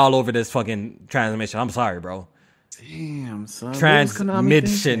mid all over this fucking transmission. I'm sorry, bro. Damn, son.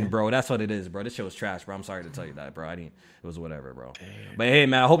 Transmission, bro. That's what it is, bro. This shit was trash, bro. I'm sorry to tell you that, bro. It was whatever, bro. Damn. But hey,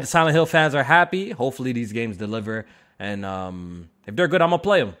 man, I hope the Silent Hill fans are happy. Hopefully these games deliver. And if they're good, I'm gonna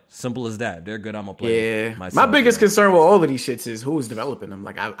play them. Simple as that. If they're good, I'm gonna play them. My biggest concern with all of these shits is who's developing them.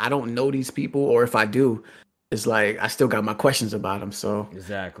 Like I don't know these people, or if I do, it's like I still got my questions about them. So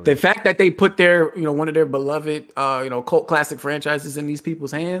exactly the fact that they put their one of their beloved cult classic franchises in these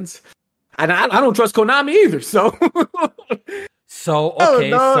people's hands, and I don't trust Konami either. So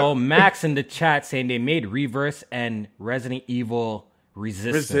so Max in the chat saying they made Reverse and Resident Evil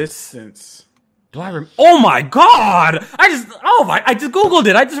Resistance. Do I oh my god! I just googled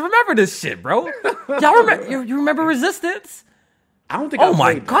it. I just remember this shit, bro. Y'all remember? You remember Resistance? I don't think. Oh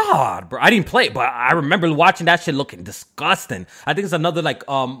my god, bro! I didn't play it, but I remember watching that shit looking disgusting. I think it's another like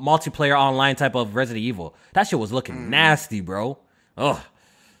multiplayer online type of Resident Evil. That shit was looking nasty, bro. Ugh.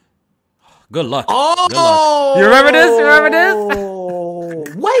 Good luck. Oh, good luck. You remember this? You remember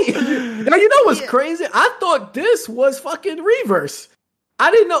this? Wait, now you know what's crazy? I thought this was fucking Reverse. I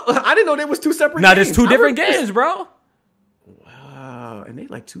didn't know there was two separate. Now games. there's two different games, bro. Wow, and they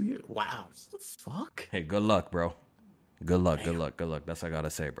like 2 years. Wow, what the fuck? Hey, good luck, bro. Good luck, good luck, good luck. That's what I gotta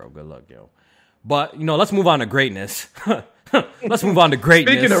say, bro. Good luck, yo. But let's move on to greatness. Let's move on to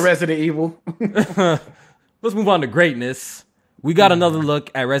greatness. Speaking of Resident Evil, let's move on to greatness. We got another look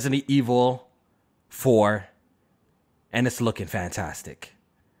at Resident Evil 4, and it's looking fantastic.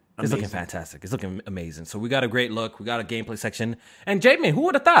 It's looking fantastic. It's looking amazing. So we got a great look. We got a gameplay section. And J-Man, who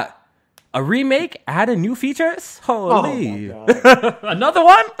would have thought? A remake adding new features? Holy. Oh Another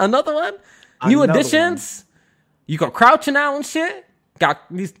one? New additions? You got crouching out and shit? Got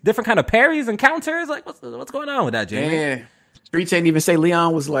these different kind of parries and counters? Like, what's going on with that, J-Man? Yeah. Streets ain't even say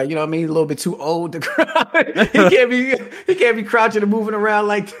Leon was like, a little bit too old to cry. he can't be crouching and moving around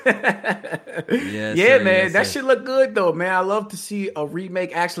like that. Yes, yeah, sir, man. yes, that sir. shit look good though, man. I love to see a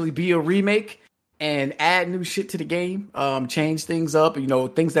remake actually be a remake and add new shit to the game. Change things up,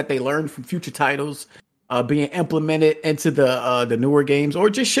 things that they learned from future titles being implemented into the newer games, or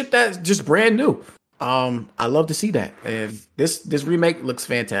just shit that's just brand new. I love to see that. And this remake looks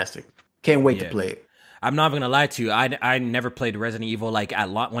fantastic. Can't wait to play it. I'm not gonna lie to you. I never played Resident Evil like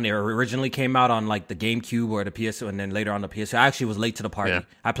when it originally came out on like the GameCube or the PS, and then later on the PS. I actually was late to the party. Yeah.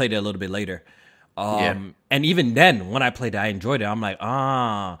 I played it a little bit later. And even then, when I played it, I enjoyed it. I'm like,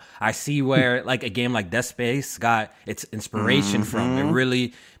 I see where like a game like Dead Space got its inspiration from. It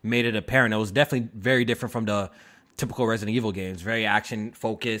really made it apparent. It was definitely very different from the typical Resident Evil games. Very action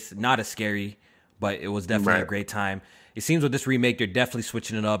focused, not as scary, but it was definitely a great time. It seems with this remake, they're definitely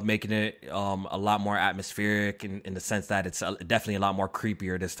switching it up, making it a lot more atmospheric in the sense that it's definitely a lot more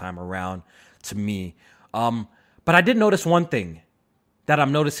creepier this time around to me. But I did notice one thing that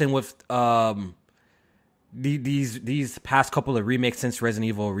I'm noticing with these past couple of remakes since Resident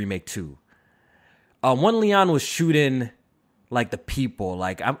Evil Remake 2. When Leon was shooting like the people,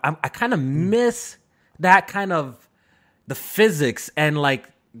 like I kind of miss that kind of the physics and like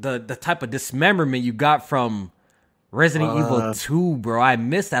the type of dismemberment you got from Resident Evil 2, bro. I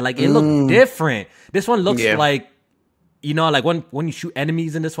miss that. Like, it looked different. This one looks like, like when you shoot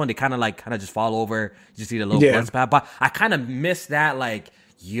enemies in this one, they kind of just fall over. You just see the little blood spot. But I kind of miss that, like,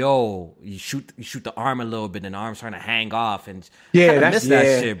 you shoot the arm a little bit and the arm's trying to hang off. And I miss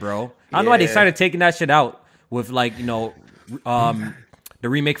that shit, bro. I don't know why they started taking that shit out with, like, the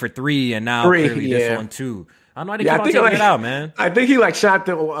remake for 3 and now clearly this one, too. I don't know why they keep on taking it out, man. I think he like shot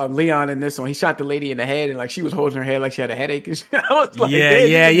the Leon in this one. He shot the lady in the head, and like she was holding her head like she had a headache. And shit. I was like,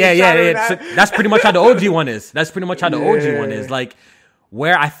 yeah. So that's pretty much how the OG one is. That's pretty much how the OG one is. Like,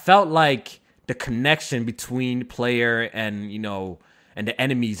 where I felt like the connection between player and and the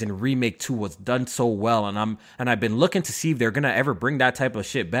enemies in Remake 2 was done so well, and I've been looking to see if they're gonna ever bring that type of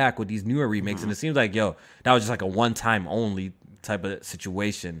shit back with these newer remakes, and it seems like that was just like a one time only type of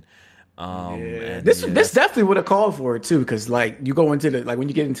situation. This definitely would have called for it too, because like you go into when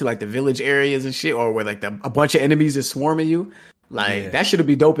you get into like the village areas and shit, or where like a bunch of enemies is swarming you, that should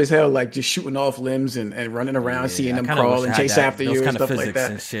be dope as hell. Like just shooting off limbs and running around, seeing them crawl and chase after you and stuff like that.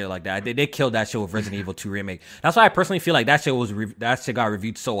 And shit like that. They killed that shit with Resident Evil 2 remake. That's why I personally feel like that shit got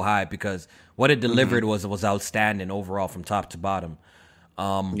reviewed so high, because what it delivered was outstanding overall from top to bottom.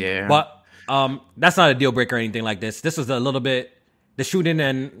 But that's not a deal breaker or anything like this. This was a little bit the shooting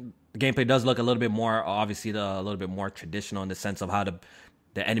and the gameplay does look a little bit more, obviously, a little bit more traditional in the sense of how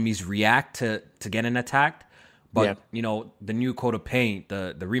the enemies react to getting attacked. But the new coat of paint,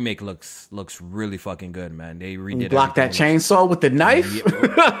 the remake looks really fucking good, man. They redid. Block that chainsaw with the knife.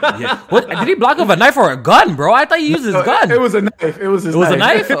 What did he block with a knife or a gun, bro? I thought he used his gun. It was a knife. It was a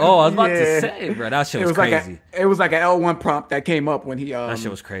knife. Oh, I was about to say, bro, that shit was crazy. It was like an L1 prompt that came up when he. That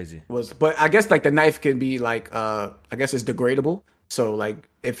shit was crazy. But I guess like the knife can be like I guess it's degradable. So like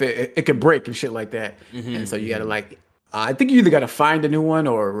if it can break and shit like that, and so you gotta like I think you either got to find a new one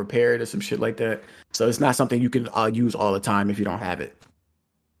or repair it or some shit like that. So it's not something you can use all the time if you don't have it.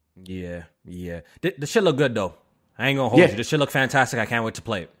 Yeah. The shit look good though. I ain't gonna hold you. The shit look fantastic. I can't wait to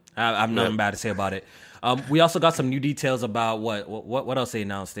play it. I have nothing bad to say about it. We also got some new details about what else they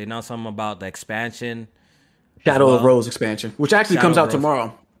announced. They announced something about the expansion, Shadow of Rose expansion, which actually comes out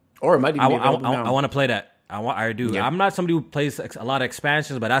tomorrow, or it might even be available now. I want to play that. I do. Yeah. I'm not somebody who plays a lot of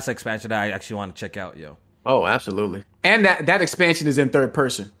expansions, but that's an expansion that I actually want to check out, yo. Oh, absolutely. And that expansion is in third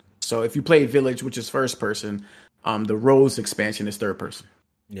person. So if you play Village, which is first person, the Rose expansion is third person.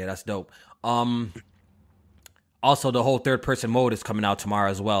 Yeah, that's dope. Also, the whole third person mode is coming out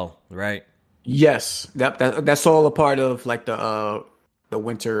tomorrow as well, right? Yes, that's all a part of like the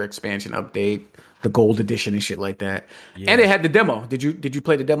winter expansion update, the gold edition and shit like that. Yeah. And it had the demo. Did you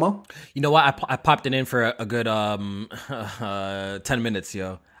play the demo? You know what? I popped it in for a good 10 minutes,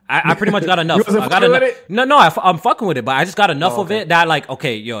 yo. I pretty much got enough. You wasn't fucking with it? No, I'm fucking with it, but I just got enough of it that like,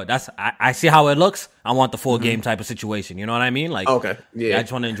 okay, yo, I see how it looks. I want the full game type of situation. You know what I mean? Like, okay, yeah. I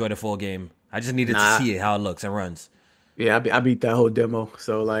just want to enjoy the full game. I just needed to see it, how it looks and runs. Yeah, I beat that whole demo,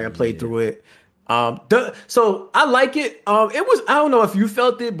 so like I played through it. So I like it. It was, I don't know if you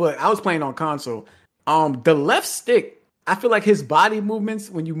felt it, but I was playing on console. The left stick, I feel like his body movements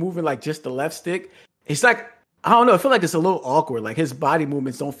when you moving like just the left stick, it's like, I don't know, I feel like it's a little awkward. Like his body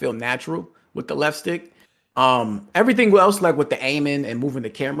movements don't feel natural with the left stick. Everything else, like with the aiming and moving the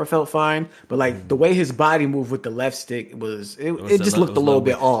camera, felt fine, but like the way his body moved with the left stick it just looked a little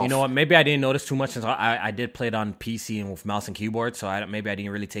bit off. You know what? Maybe I didn't notice too much since I did play it on PC and with mouse and keyboard, so maybe I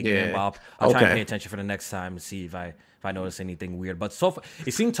didn't really take it in. I'll try and pay attention for the next time to see if I notice anything weird. But so far,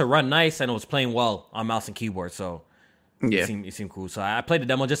 it seemed to run nice and it was playing well on mouse and keyboard. So it seemed cool. So I played the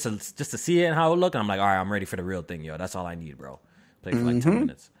demo just to see it and how it looked. And I'm like, all right, I'm ready for the real thing, yo. That's all I need, bro. Play for like 10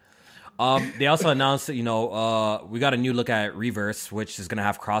 minutes. They also announced that, we got a new look at Reverse, which is gonna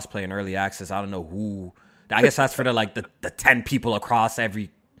have crossplay and early access. I don't know who. I guess that's for the 10 people across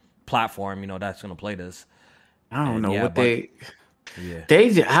every platform, that's gonna play this. I don't know what they. Yeah. I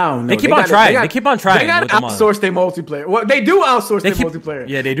don't know. They keep on trying. They keep on trying. They gotta outsource their multiplayer. Well, they do outsource their multiplayer.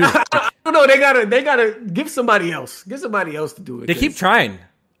 Yeah, they do. I don't know. They gotta give somebody else. Give somebody else to do it. They keep trying.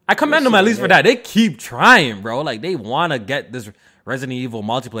 I commend them at least for that. They keep trying, bro. Like they want to get this Resident Evil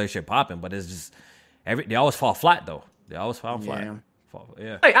multiplayer shit popping, but it's just they always fall flat though. They always fall flat.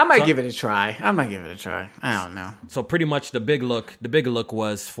 Yeah. Like, I might give it a try. I don't know. So pretty much the big look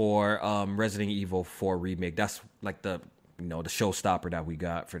was for Resident Evil 4 remake. That's like the the showstopper that we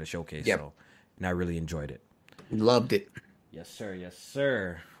got for the showcase. Yep. So, and I really enjoyed it. Loved it. Yes,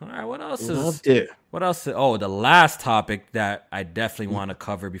 sir. All right, what else Loved it. What else? Oh, the last topic that I definitely want to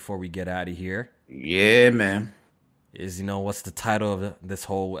cover before we get out of here. Yeah, man. Is what's the title of this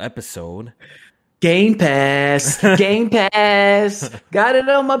whole episode? Game Pass. Game Pass. Got it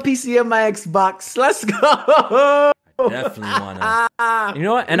on my PC and my Xbox. Let's go. Definitely wanna. You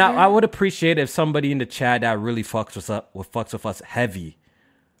know what? And I would appreciate if somebody in the chat that really fucks with us heavy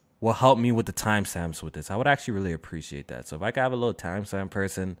will help me with the timestamps with this. I would actually really appreciate that. So if I could have a little timestamp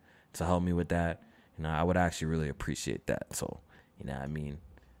person to help me with that, I would actually really appreciate that. So I mean,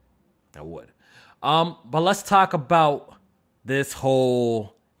 I would. But let's talk about this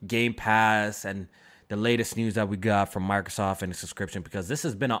whole Game Pass and the latest news that we got from Microsoft and the subscription, because this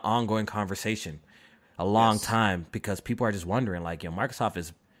has been an ongoing conversation a long time, because people are just wondering, like, Microsoft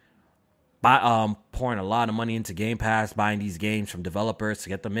is pouring a lot of money into Game Pass, buying these games from developers to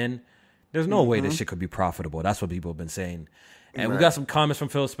get them in. There's no way this shit could be profitable. That's what people have been saying. And we got some comments from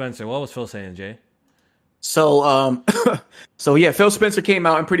Phil Spencer. What was Phil saying, Jay? So, Phil Spencer came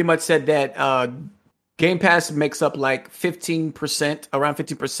out and pretty much said that Game Pass makes up like 15%, around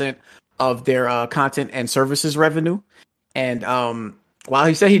 15% of their content and services revenue. And while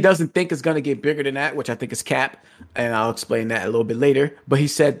he said he doesn't think it's going to get bigger than that, which I think is cap, and I'll explain that a little bit later, but he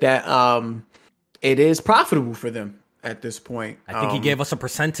said that it is profitable for them at this point. I think he gave us a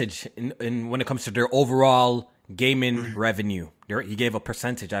percentage in when it comes to their overall gaming revenue. He gave a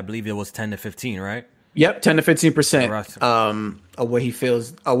percentage. I believe it was 10 to 15, right? Yep, 10 to 15% of what he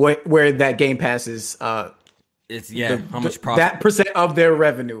feels, where that Game Pass is. It's how much profit? That percent of their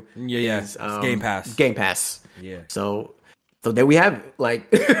revenue. Is, Game Pass. Game Pass. Yeah. So there we have it.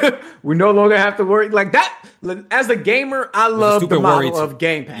 Like, we no longer have to worry like that. As a gamer, I love the model of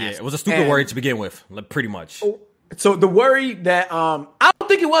Game Pass. Yeah, it was a stupid worry to begin with, like, pretty much. So the worry that I don't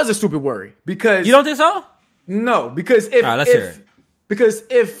think it was a stupid worry, because you don't think so? No, because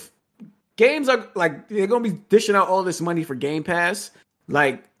if games are like, they're gonna be dishing out all this money for Game Pass,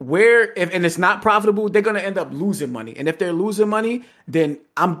 like, and it's not profitable, they're gonna end up losing money. And if they're losing money, then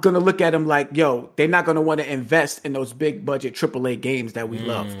I'm gonna look at them like, yo, they're not gonna want to invest in those big budget AAA games that we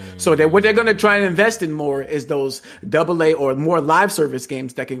love. So what they're gonna try and invest in more is those AA or more live service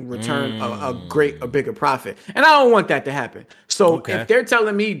games that can return a bigger profit. And I don't want that to happen. So if they're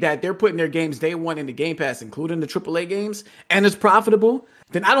telling me that they're putting their games day one into Game Pass, including the AAA games, and it's profitable,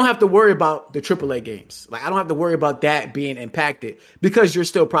 then I don't have to worry about the AAA games. Like, I don't have to worry about that being impacted because you're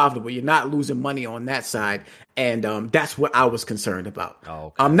still profitable. You're not losing money on that side. And that's what I was concerned about.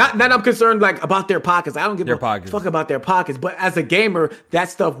 Oh, okay. Not that I'm concerned like about their pockets. I don't give a fuck about their pockets. But as a gamer, that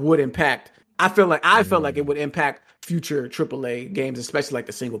stuff would impact. I felt like it would impact future AAA games, especially like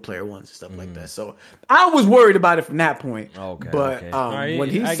the single player ones and stuff like that. So I was worried about it from that point. Okay. But Right, when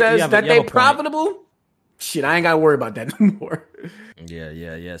he says that they profitable, shit, I ain't got to worry about that no more.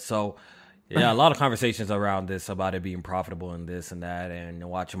 Yeah. So, a lot of conversations around this about it being profitable and this and that, and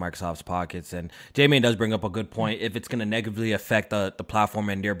watching Microsoft's pockets. And J-Main does bring up a good point. If it's going to negatively affect the platform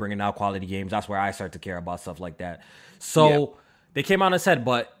and they're bringing out quality games, that's where I start to care about stuff like that. So they came out and said,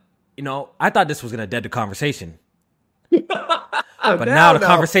 but, I thought this was going to dead the conversation. But now the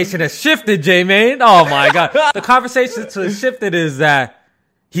conversation has shifted, J-Main. Oh, my God. The conversation has shifted is that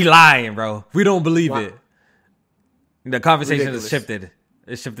he lying, bro. We don't believe it. The conversation has shifted.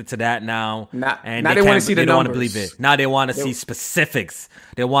 It shifted to that now. Now they want to see the numbers. They don't want to believe it. Now they want to see specifics.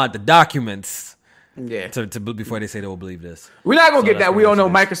 They want the documents. Yeah. To before they say they will believe this. We're not gonna get that. We all know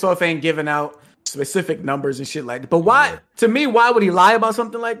Microsoft ain't giving out specific numbers and shit like that. But why? To me, why would he lie about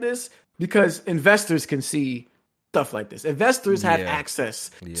something like this? Because investors can see stuff like this. Investors have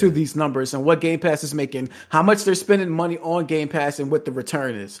access to these numbers and what Game Pass is making, how much they're spending money on Game Pass, and what the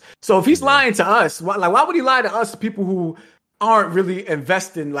return is. So if he's lying to us, why would he lie to us, people who aren't really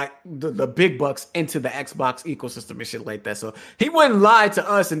investing like the big bucks into the Xbox ecosystem and shit like that? So he wouldn't lie to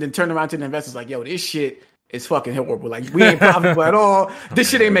us and then turn around to the investors like, yo, this shit is fucking horrible. Like, we ain't profitable at all. This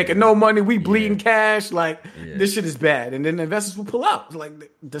shit ain't making no money. We bleeding cash. Like, this shit is bad. And then the investors will pull out.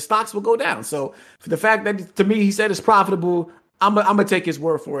 Like, the stocks will go down. So for the fact that, to me, he said it's profitable, I'm gonna take his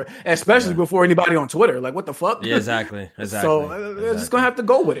word for it, especially before anybody on Twitter. Like, what the fuck? Yeah, exactly. So we're just gonna have to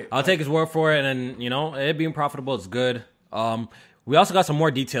go with it. I'll take his word for it, and then, it being profitable is good. We also got some more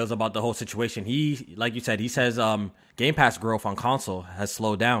details about the whole situation. He, like you said, he says Game Pass growth on console has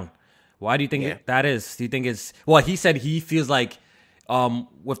slowed down. Why do you think that is? Do you think it's... Well, he said he feels like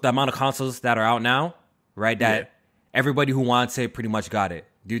with the amount of consoles that are out now, right, that everybody who wants it pretty much got it.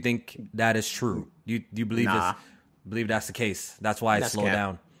 Do you think that is true? Do you believe believe that's the case? That's why it's slowed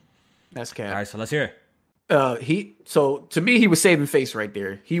down. That's cap. All right, so let's hear it. So to me, he was saving face right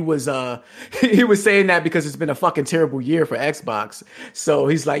there. He was saying that because it's been a fucking terrible year for Xbox. So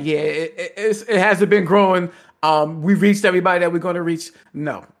he's like, it hasn't been growing. We've reached everybody that we're going to reach.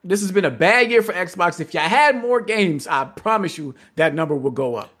 No, this has been a bad year for Xbox. If you had more games, I promise you that number will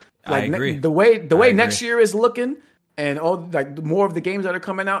go up. Like, I agree. The way next year is looking, and all like more of the games that are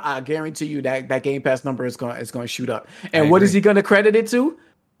coming out, I guarantee you that Game Pass number is going to shoot up. And what is he going to credit it to?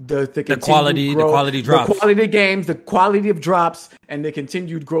 The quality drops, the quality of games, the quality of drops, and the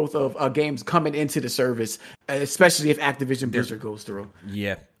continued growth of games coming into the service, especially if Activision Blizzard goes through.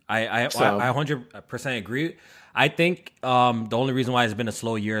 Yeah, I 100% agree. I think the only reason why it's been a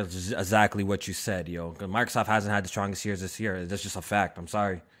slow year is exactly what you said, yo. Microsoft hasn't had the strongest years this year. That's just a fact. I'm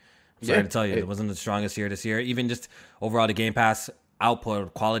sorry to tell you, it wasn't the strongest year this year. Even just overall, the Game Pass output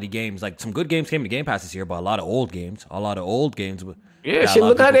of quality games, like some good games came to Game Pass this year, but a lot of old games. Yeah, shit,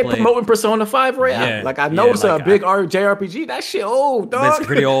 look how they promoting Persona 5 right now. Yeah, like, I know it's a big JRPG. That shit old, dog. It's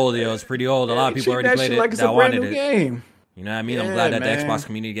pretty old, yo. It's pretty old. A lot of people already played it. Like, it's a brand new game. You know what I mean? I'm glad that the Xbox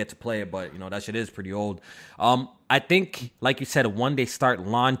community get to play it, but, that shit is pretty old. I think, like you said, when they start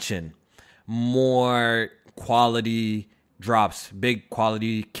launching more quality drops, big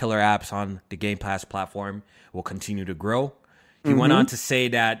quality killer apps on the Game Pass platform will continue to grow. He went on to say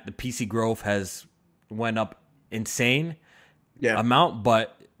that the PC growth has went up insane amount,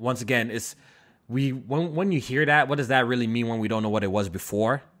 but once again, when you hear that, what does that really mean when we don't know what it was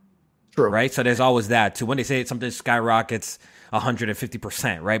before? True. Right? So there's always that too. When they say something skyrockets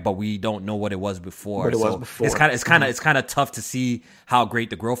 150%, right? But we don't know what it was before. It's kind of tough to see how great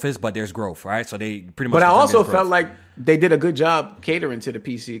the growth is, but there's growth, right? So they pretty much. But I also felt like they did a good job catering to the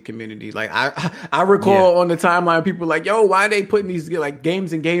PC community. Like, I recall on the timeline, people were like, yo, why are they putting these like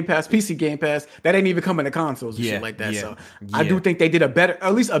games in Game Pass, PC Game Pass, that ain't even coming to consoles and shit like that. So I do think they did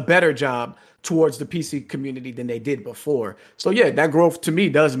at least a better job towards the PC community than they did before. So that growth to me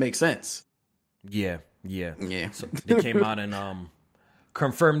does make sense. Yeah. So they came out and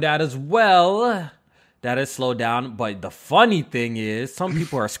confirmed that as well. That is slowed down. But the funny thing is, some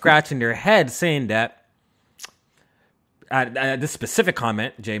people are scratching their head saying that this specific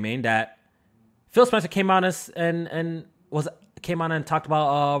comment, J-Main, that Phil Spencer came on and talked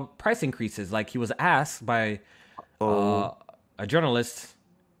about price increases. Like he was asked by a journalist,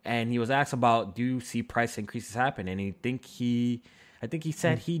 and he was asked about, do you see price increases happen? And I think he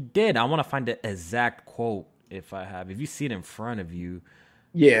said he did. I want to find the exact quote if you see it in front of you.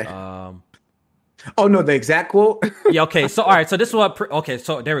 Yeah. Oh no, the exact quote. Yeah. Okay. So all right. So this is what.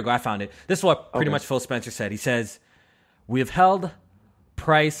 So there we go. I found it. This is what pretty much Phil Spencer said. He says, "We have held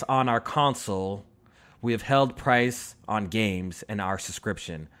price on our console. We have held price on games and our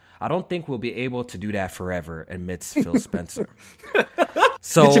subscription. I don't think we'll be able to do that forever," admits Phil Spencer.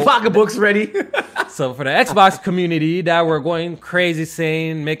 So get your pocketbooks ready. So for the Xbox community that were going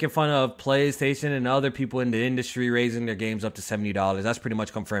crazy, making fun of PlayStation and other people in the industry raising their games up to $70, that's pretty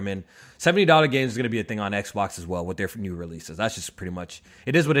much confirming $70 games is going to be a thing on Xbox as well with their new releases. That's just pretty much,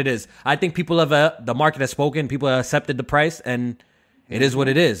 it is what it is. I think people have, the market has spoken, people have accepted the price, and it is what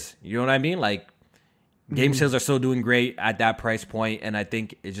it is. You know what I mean? Like, game sales are still doing great at that price point, and I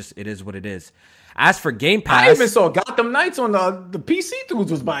think it is what it is. As for Game Pass, I even saw Gotham Knights on the PC dudes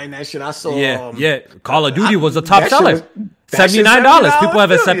was buying that shit. I saw Call of Duty was a top seller. $79. People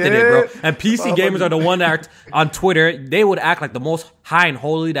have accepted it, bro. And PC gamers are the one that on Twitter, they would act like the most high and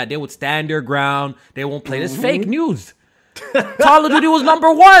holy, that they would stand their ground. They won't play this fake news. Call of Duty was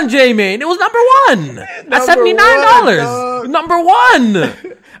number one, J-Man. It was number one at $79. Number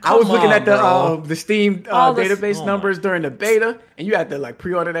one. I was looking at the Steam database numbers during the beta, and you had to like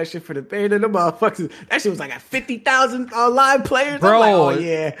pre-order that shit for the beta. The motherfuckers, that shit was like at 50,000 live players. Bro, I'm like, oh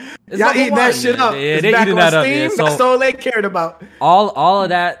yeah, y'all eating that shit up. Yeah, they eating that up. Yeah, so that's all they cared about. All of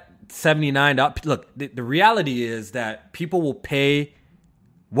that $79. Look, the reality is that people will pay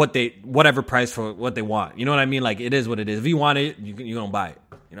whatever price for what they want. You know what I mean? Like, it is what it is. If you want it, you're gonna buy it.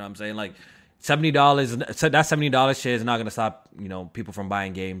 You know what I'm saying? Like, $70. That $70 shit is not gonna stop people from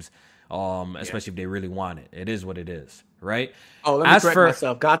buying games, especially if they really want it. It is what it is, right? Oh, let me correct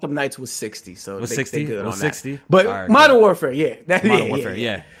myself. Gotham Knights was 60, so was 60. It was 60. But right, Modern Warfare, Modern Warfare,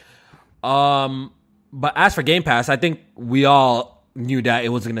 yeah. But as for Game Pass, I think we all knew that it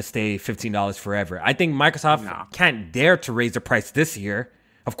was gonna stay $15 forever. I think Microsoft can't dare to raise the price this year.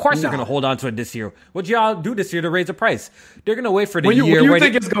 Of course, they're going to hold on to it this year. What y'all do this year to raise the price? They're going to wait for the year. When you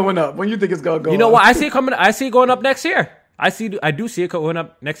think it's going up? When you think it's going to go up? You know what? I see it coming. I see it going up next year. I do see it going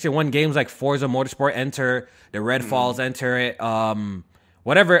up next year when games like Forza Motorsport enter, the Redfalls enter it,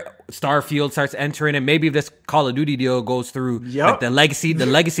 whatever Starfield starts entering, and maybe if this Call of Duty deal goes through, like the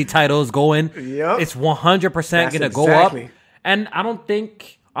legacy titles going, it's 100% going to go up. And I don't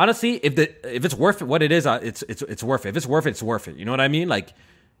think, honestly, if it's worth it, what it is, it's worth it. If it's worth it, it's worth it. You know what I mean? Like,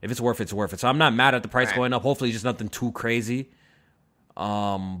 if it's worth it, it's worth it. So I'm not mad at the price going up. Hopefully, just nothing too crazy.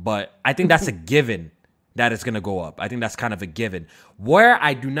 But I think that's a given that it's going to go up. I think that's kind of a given. Where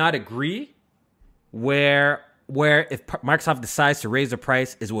I do not agree, where if Microsoft decides to raise the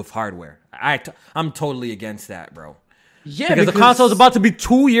price, is with hardware. I'm totally against that, bro. Yeah, because the console is about to be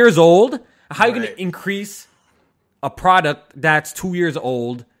 2 years old. How are you going to increase a product that's 2 years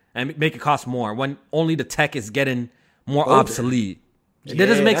old and make it cost more when only the tech is getting more obsolete? That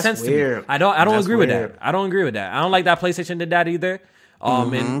doesn't make sense to me. I don't agree with that. I don't agree with that. I don't like that PlayStation did that either.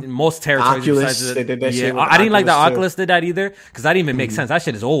 In most territories, Oculus, they did that shit with I didn't like that Oculus Oculus did that either, because that didn't even make sense. That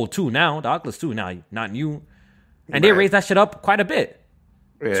shit is old too now. The Oculus 2 now, not new, and they raised that shit up quite a bit.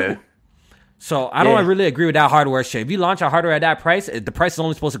 Yeah. Too. So I don't really agree with that hardware shit. If you launch a hardware at that price, the price is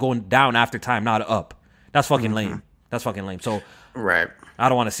only supposed to go down after time, not up. That's fucking lame. That's fucking lame. So I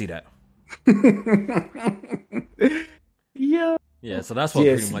don't want to see that. Yeah, so that's what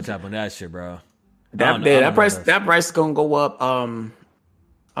pretty much happened. That shit, bro. That price is gonna go up. And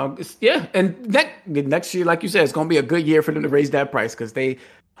next year, like you said, it's gonna be a good year for them to raise that price because they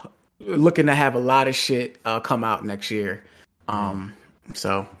looking to have a lot of shit come out next year.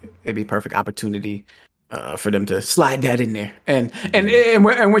 So it'd be perfect opportunity for them to slide that in there. And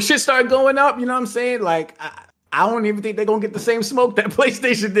when shit start going up, you know what I'm saying? Like, I don't even think they're going to get the same smoke that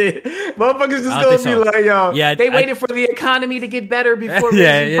PlayStation did. Motherfuckers just going to be like, yo, they waited for the economy to get better before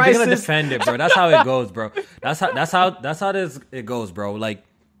raising prices. They're going to defend it, bro. That's how it goes, bro. That's how it goes, bro. Like,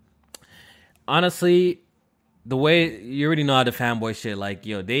 honestly, the way you already know how the fanboy shit, like,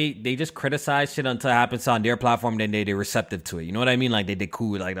 yo, they just criticize shit until it happens on their platform, then they're receptive to it. You know what I mean? Like, they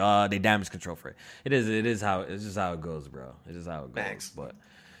cool, like, they damage control for it. It's just how it goes, bro. It's just how it goes. Thanks. But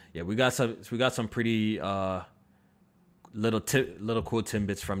yeah, we got some pretty little cool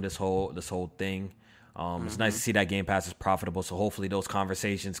tidbits from this whole thing. It's nice to see that Game Pass is profitable. So hopefully those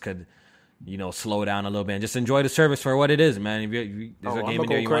conversations could slow down a little bit and just enjoy the service for what it is, man. If there's a game in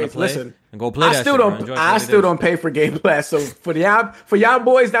there you want to play, listen, and go play that. I still don't pay for Game Pass. So for y'all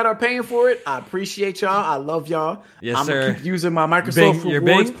boys that are paying for it, I appreciate y'all. I love y'all. Yes, I'm sir. gonna keep using my Microsoft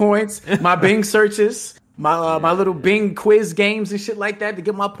Rewards Bing? points, my Bing searches, my little Bing quiz games and shit like that to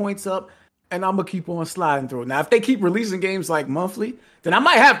get my points up. And I'm gonna keep on sliding through. Now, if they keep releasing games like monthly, then I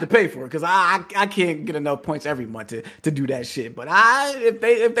might have to pay for it because I can't get enough points every month to do that shit. But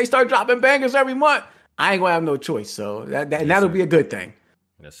if they start dropping bangers every month, I ain't gonna have no choice. So that'll be a good thing.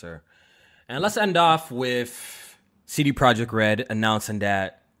 Yes, sir. And let's end off with CD Projekt Red announcing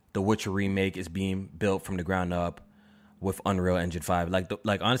that the Witcher remake is being built from the ground up with Unreal Engine 5.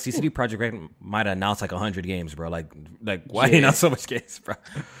 Like honestly, CD Projekt Red might have announced like 100 games, bro. Like why you not so much games, bro?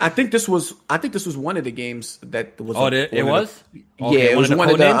 I think this was one of the games that was. Oh, it was. Okay, it was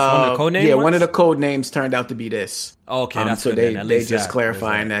one of the code names. Yeah, ones? one of the code names turned out to be this. Okay, that's so good. they just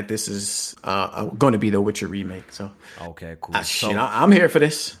clarifying that this is going to be the Witcher remake. So okay, cool. Shit, I'm here for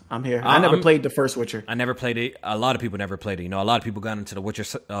this. I'm here. I never played the first Witcher. I never played it. A lot of people never played it. A lot of people got into the Witcher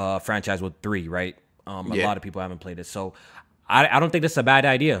franchise with 3, right? A lot of people haven't played it, so I don't think this is a bad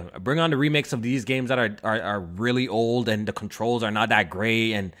idea. Bring on the remakes of these games that are really old and the controls are not that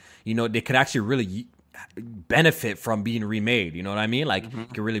great, and they could actually really benefit from being remade. You know what I mean? Like you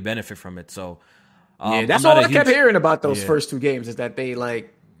could really benefit from it. So that's all I kept hearing about those first 2 games is that they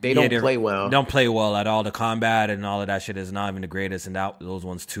don't play well. Don't play well at all. The combat and all of that shit is not even the greatest, and those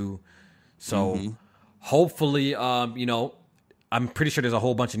ones too. So hopefully, I'm pretty sure there's a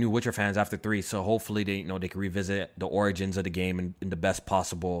whole bunch of new Witcher fans after 3, so hopefully they can revisit the origins of the game in the best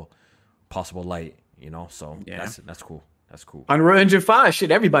possible light. So that's cool. That's cool. Unreal Engine 5,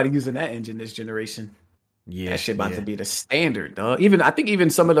 shit, everybody using that engine this generation. Yeah, that shit about to be the standard, dog. I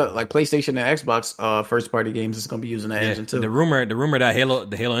think some of the like PlayStation and Xbox first party games is gonna be using that engine too. The rumor that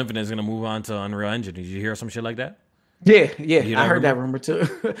the Halo Infinite is gonna move on to Unreal Engine. Did you hear some shit like that? Yeah, I heard that rumor too.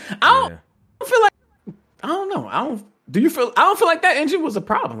 I don't know. Do you feel? I don't feel like that engine was a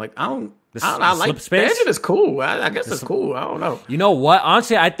problem. Like I like the engine is cool. I guess it's cool. I don't know. You know what?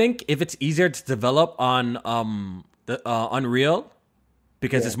 Honestly, I think if it's easier to develop on the Unreal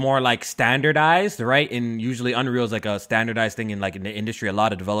because it's more like standardized, right? And usually Unreal is like a standardized thing in the industry. A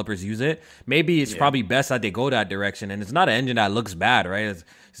lot of developers use it. Maybe it's probably best that they go that direction. And it's not an engine that looks bad, right?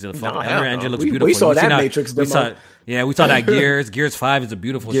 Unreal Engine looks beautiful. We saw that Matrix demo. We saw that Gears 5 is a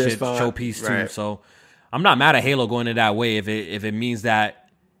beautiful showpiece too. Right. So I'm not mad at Halo going in that way if it means that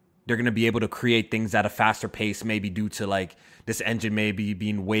they're going to be able to create things at a faster pace, maybe due to like this engine maybe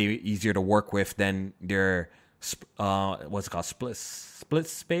being way easier to work with than their what's it called, Slip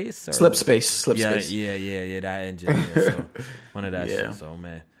Space. Yeah, that engine. Yeah, so one of that shit. So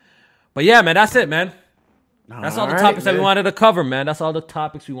man, but yeah, man, that's it, man. That's all the topics that we wanted to cover, man. That's all the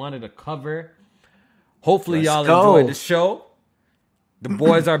topics we wanted to cover. Hopefully, y'all enjoyed the show. The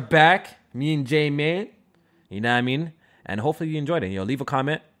boys are back. Me and J Man. You know what I mean? And hopefully you enjoyed it. Leave a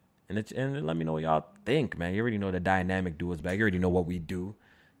comment and let me know what y'all think, man. You already know the dynamic duo is back. You already know what we do.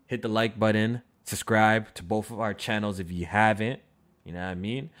 Hit the like button. Subscribe to both of our channels if you haven't. You know what I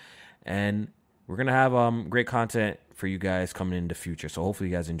mean? And we're going to have great content for you guys coming in the future. So hopefully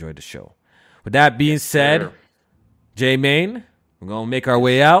you guys enjoyed the show. With that being said, J Main, we're going to make our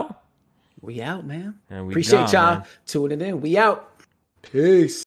way out. We out, man. And we appreciate y'all man. tuning in. We out. Peace.